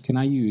formulations can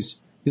I use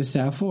this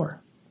salve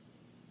for?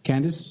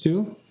 Candace,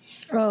 Sue?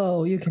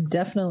 Oh, you can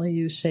definitely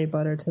use shea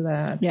butter to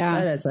that. Yeah.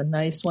 That is a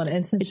nice one.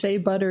 And since shea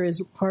butter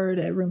is hard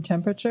at room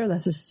temperature,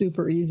 that's a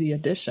super easy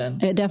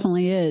addition. It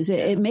definitely is.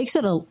 It makes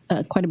it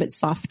quite a bit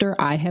softer,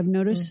 I have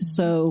noticed. Mm-hmm.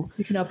 So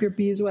you can up your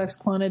beeswax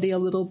quantity a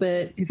little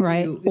bit.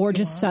 Right. Or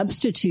just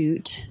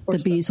substitute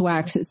the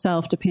beeswax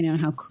itself, depending on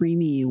how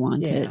creamy you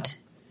want it.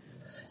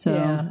 So.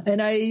 Yeah,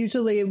 and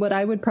what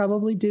I would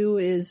probably do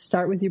is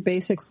start with your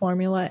basic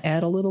formula,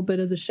 add a little bit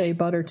of the shea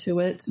butter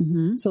to it.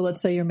 Mm-hmm. So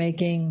let's say you're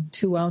making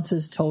 2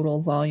 ounces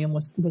total volume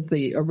was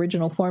the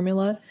original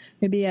formula.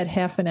 Maybe add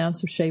half an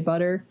ounce of shea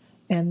butter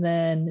and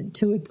then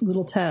do a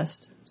little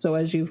test. So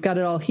as you've got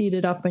it all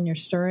heated up and you're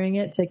stirring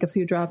it, take a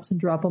few drops and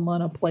drop them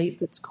on a plate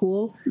that's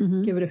cool.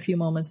 Mm-hmm. Give it a few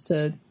moments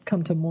to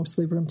come to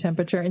mostly room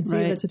temperature and see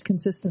if it's a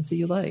consistency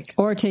you like.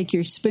 Or take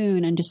your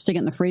spoon and just stick it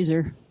in the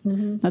freezer.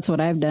 Mm-hmm. That's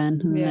what I've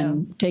done. And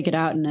then take it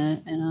out in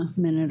a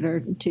minute or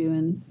two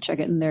and check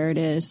it, and there it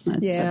is.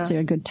 That's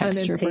a good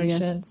texture for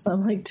you. So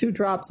I'm like 2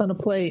 drops on a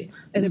plate.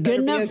 And it's good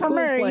enough for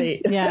me.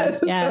 Plate. Yeah,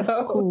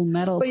 cool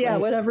metal plate.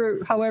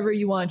 But however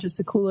you want, just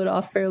to cool it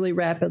off fairly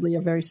rapidly,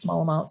 a very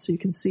small amount, so you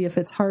can see if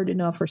it's hard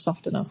enough or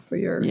soft enough for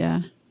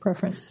your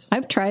preference.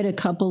 I've tried a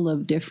couple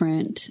of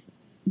different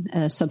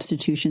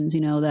substitutions.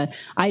 That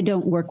I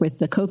don't work with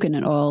the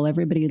coconut oil.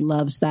 Everybody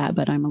loves that,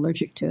 but I'm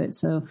allergic to it.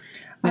 So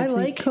I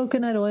like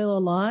coconut oil a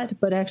lot,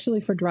 but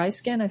actually for dry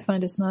skin, I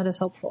find it's not as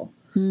helpful.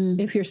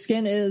 If your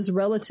skin is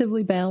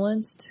relatively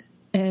balanced,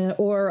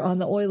 or on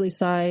the oily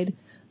side,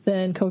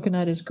 then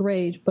coconut is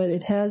great, but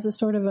it has a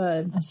sort of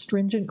a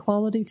astringent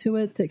quality to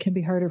it that can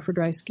be harder for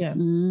dry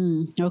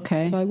skin.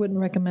 Okay. So I wouldn't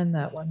recommend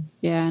that one.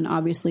 Yeah, and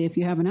obviously if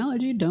you have an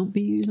allergy, don't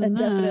be using that.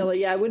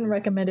 Definitely, I wouldn't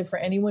recommend it for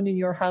anyone in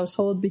your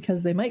household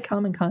because they might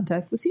come in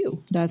contact with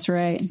you. That's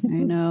right. I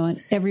know.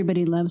 And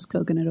everybody loves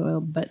coconut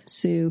oil, but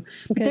Sue.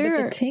 Okay,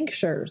 but the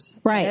tinctures.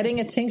 Right. Adding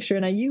a tincture.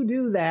 Now, you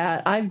do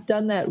that. I've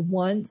done that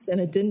once, and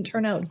it didn't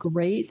turn out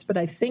great, but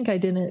I think I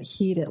didn't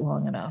heat it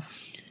long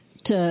enough.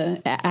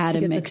 To add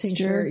a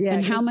mixture. Yeah,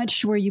 and how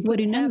much were you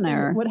putting in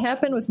there? What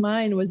happened with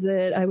mine was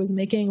that I was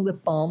making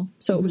lip balm,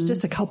 so it was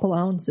just a couple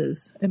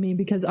ounces. I mean,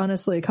 because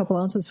honestly, a couple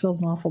ounces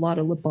fills an awful lot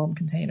of lip balm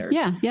containers.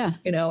 Yeah.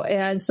 You know,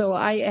 and so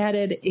I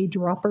added a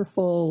dropper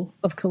full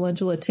of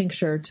calendula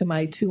tincture to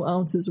my 2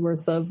 ounces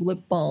worth of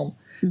lip balm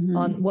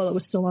while it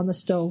was still on the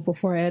stove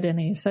before I added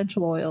any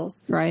essential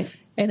oils. Right.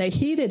 And I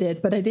heated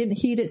it, but I didn't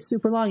heat it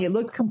super long. It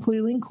looked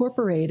completely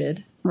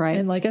incorporated. Right.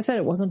 And like I said,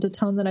 it wasn't a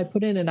ton that I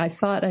put in, and I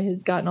thought I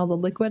had gotten all the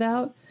liquid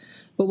out.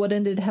 But what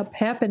ended up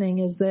happening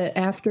is that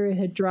after it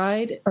had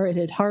dried or it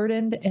had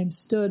hardened and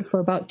stood for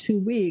about 2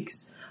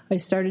 weeks, I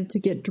started to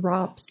get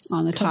drops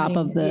on the top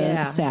of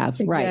the salve.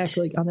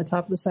 Exactly, right. On the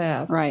top of the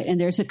salve. Right. And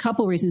there's a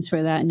couple reasons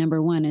for that.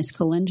 Number one is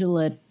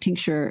calendula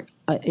tincture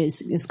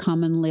is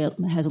commonly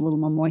has a little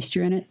more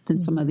moisture in it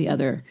than some of the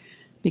other.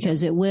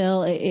 Because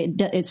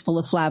it's full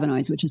of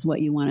flavonoids, which is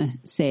what you want to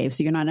save.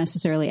 So you're not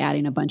necessarily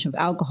adding a bunch of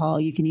alcohol.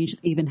 You can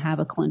even have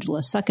a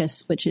calendula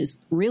succus, which is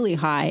really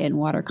high in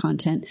water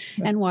content.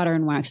 Right. And water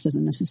and wax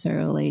doesn't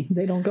necessarily.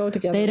 They don't go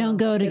together. They don't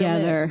go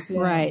together.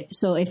 Right.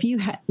 So if you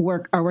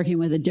are working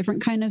with a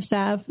different kind of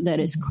salve that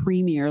is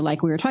creamier,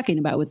 like we were talking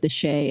about with the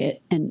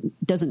shea, and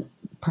doesn't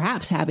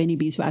perhaps have any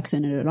beeswax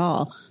in it at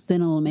all,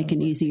 then it'll make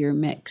an easier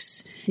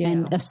mix. Yeah.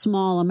 And a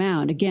small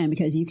amount, again,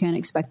 because you can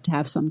expect to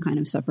have some kind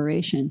of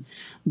separation.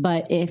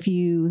 But if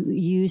you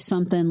use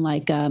something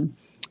like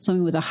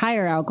something with a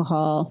higher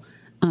alcohol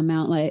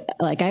amount,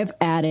 like I've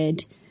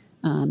added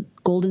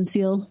Golden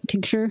Seal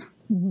tincture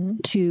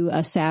to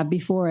a salve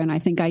before, and I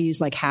think I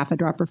used like half a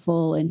dropper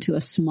full into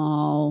a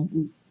small,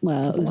 it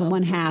was a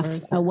one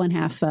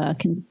half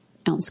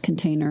ounce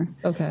container.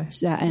 Okay.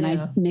 And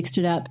I mixed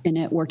it up and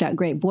it worked out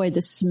great. Boy,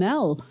 the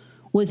smell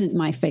wasn't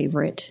my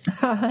favorite.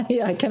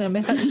 Yeah, I can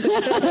imagine.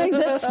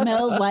 It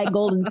smelled like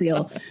Golden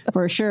Seal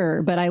for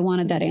sure, but I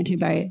wanted that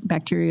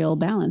antibacterial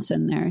balance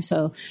in there.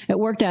 So it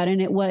worked out,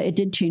 and it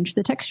did change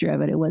the texture of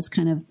it. It was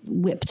kind of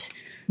whipped,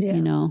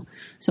 you know.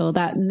 So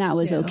that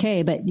was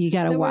okay, but you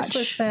got to watch. Works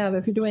for salve.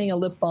 If you're doing a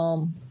lip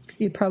balm,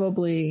 you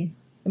probably...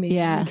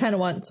 you kind of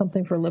want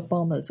something for lip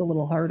balm that's a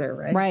little harder,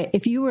 right? Right.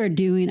 If you were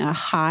doing a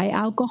high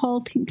alcohol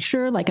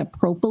tincture, like a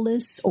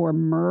propolis or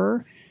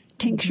myrrh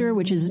tincture,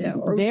 which is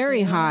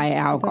very high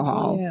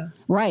alcohol,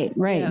 right,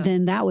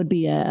 then that would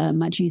be a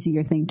much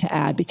easier thing to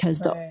add because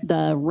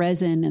the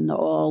resin and the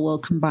oil will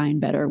combine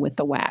better with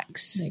the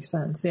wax. Makes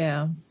sense,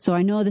 yeah. So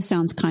I know this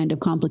sounds kind of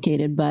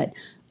complicated, but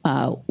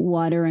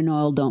water and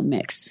oil don't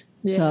mix.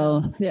 Yeah.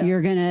 So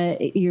you're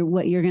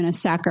gonna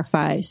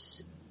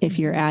sacrifice if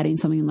you're adding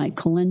something like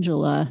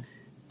calendula,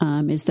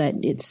 is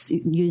that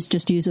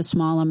just use a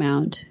small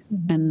amount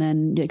and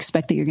then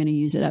expect that you're going to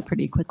use it up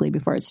pretty quickly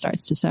before it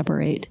starts to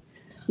separate.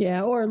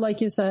 Yeah, or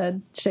like you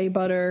said, shea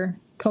butter,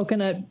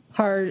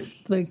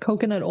 the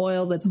coconut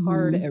oil that's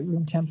hard at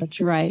room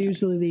temperature. Right. It's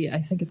usually I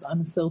think it's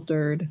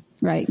unfiltered.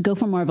 Right. Go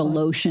for more of a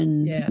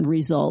lotion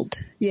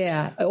result.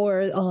 Yeah.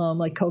 Or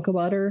like cocoa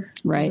butter.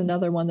 Right. Is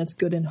another one that's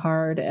good and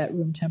hard at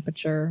room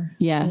temperature.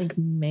 Yeah. I think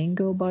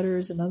mango butter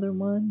is another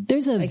one.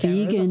 There's a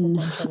vegan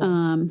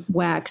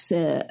wax,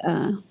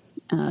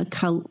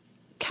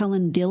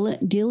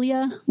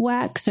 Calendilia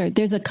wax.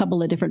 There's a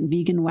couple of different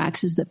vegan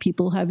waxes that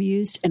people have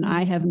used, and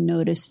I have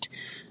noticed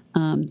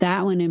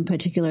that one in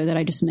particular that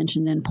I just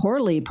mentioned and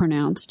poorly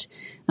pronounced.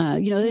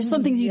 There's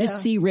some things you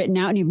just see written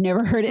out and you've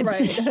never heard it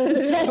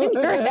said in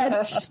your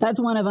head. That's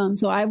one of them.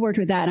 So I've worked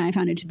with that and I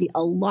found it to be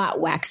a lot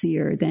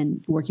waxier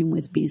than working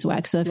with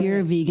beeswax. So if you're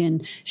a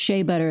vegan,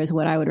 shea butter is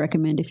what I would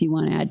recommend if you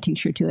want to add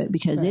tincture to it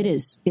because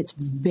it's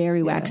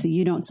very waxy.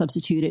 You don't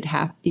substitute it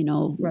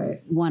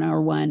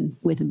 1-on-1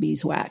 with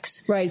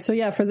beeswax. Right.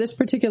 So for this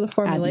particular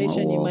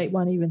formulation, you might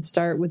want to even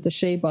start with the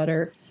shea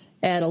butter.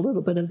 Add a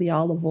little bit of the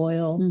olive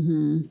oil,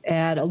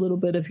 add a little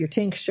bit of your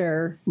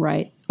tincture.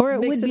 Right. Or it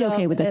would be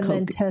okay with a Coke. And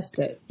then test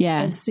it.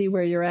 Yeah. And see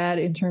where you're at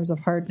in terms of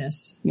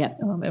hardness. Yeah.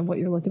 And what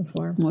you're looking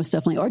for. Most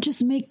definitely. Or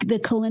just make the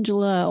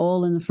calendula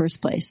oil in the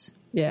first place.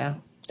 Yeah.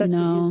 That's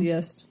the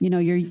easiest.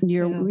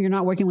 You're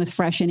not working with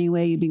fresh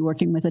anyway. You'd be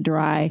working with a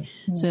dry.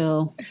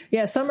 So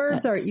some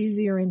herbs are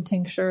easier in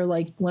tincture.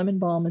 Like lemon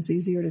balm is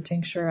easier to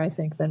tincture, I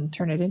think, than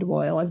turn it into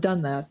oil. I've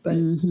done that, but I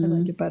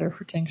like it better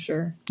for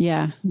tincture.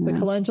 Yeah. But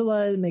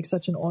calendula makes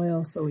such an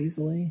oil so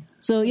easily.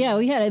 So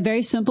we had a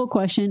very simple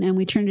question and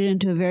we turned it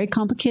into a very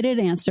complicated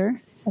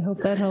answer. I hope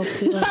that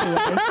helps you.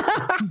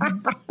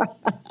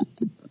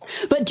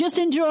 But just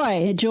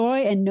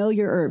enjoy and know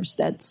your herbs.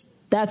 That's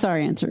our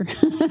answer.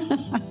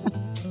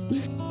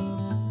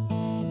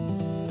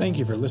 Thank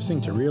you for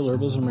listening to Real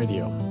Herbalism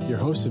Radio. Your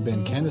hosts have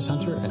been Candace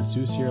Hunter and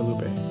Sue Sierra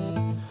Lupe.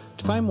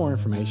 To find more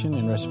information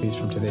and recipes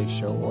from today's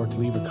show, or to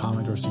leave a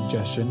comment or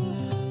suggestion,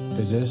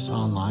 visit us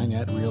online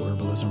at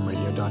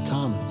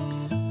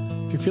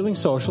realherbalismradio.com. If you're feeling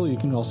social, you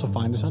can also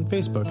find us on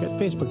Facebook at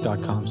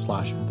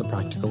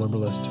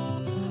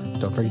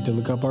facebook.com/thepracticalherbalist. Don't forget to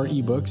look up our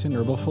ebooks and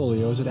herbal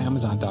folios at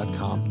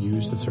amazon.com.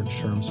 Use the search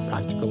terms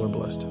Practical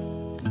Herbalist.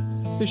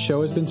 This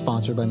show has been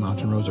sponsored by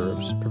Mountain Rose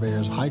Herbs,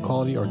 purveyors of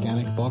high-quality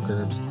organic bulk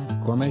herbs,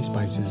 gourmet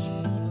spices,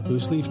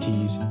 loose-leaf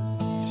teas,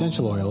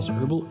 essential oils,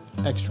 herbal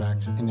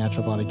extracts, and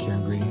natural body care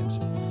ingredients.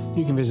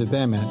 You can visit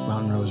them at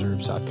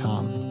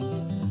mountainroseherbs.com.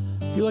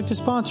 If you'd like to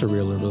sponsor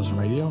Real Herbalism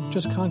Radio,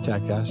 just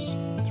contact us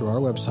through our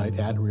website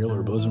at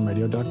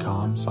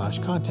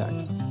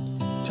realherbalismradio.com/contact.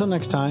 Until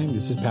next time,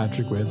 this is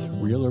Patrick with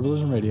Real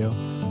Herbalism Radio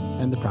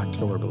and The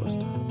Practical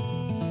Herbalist.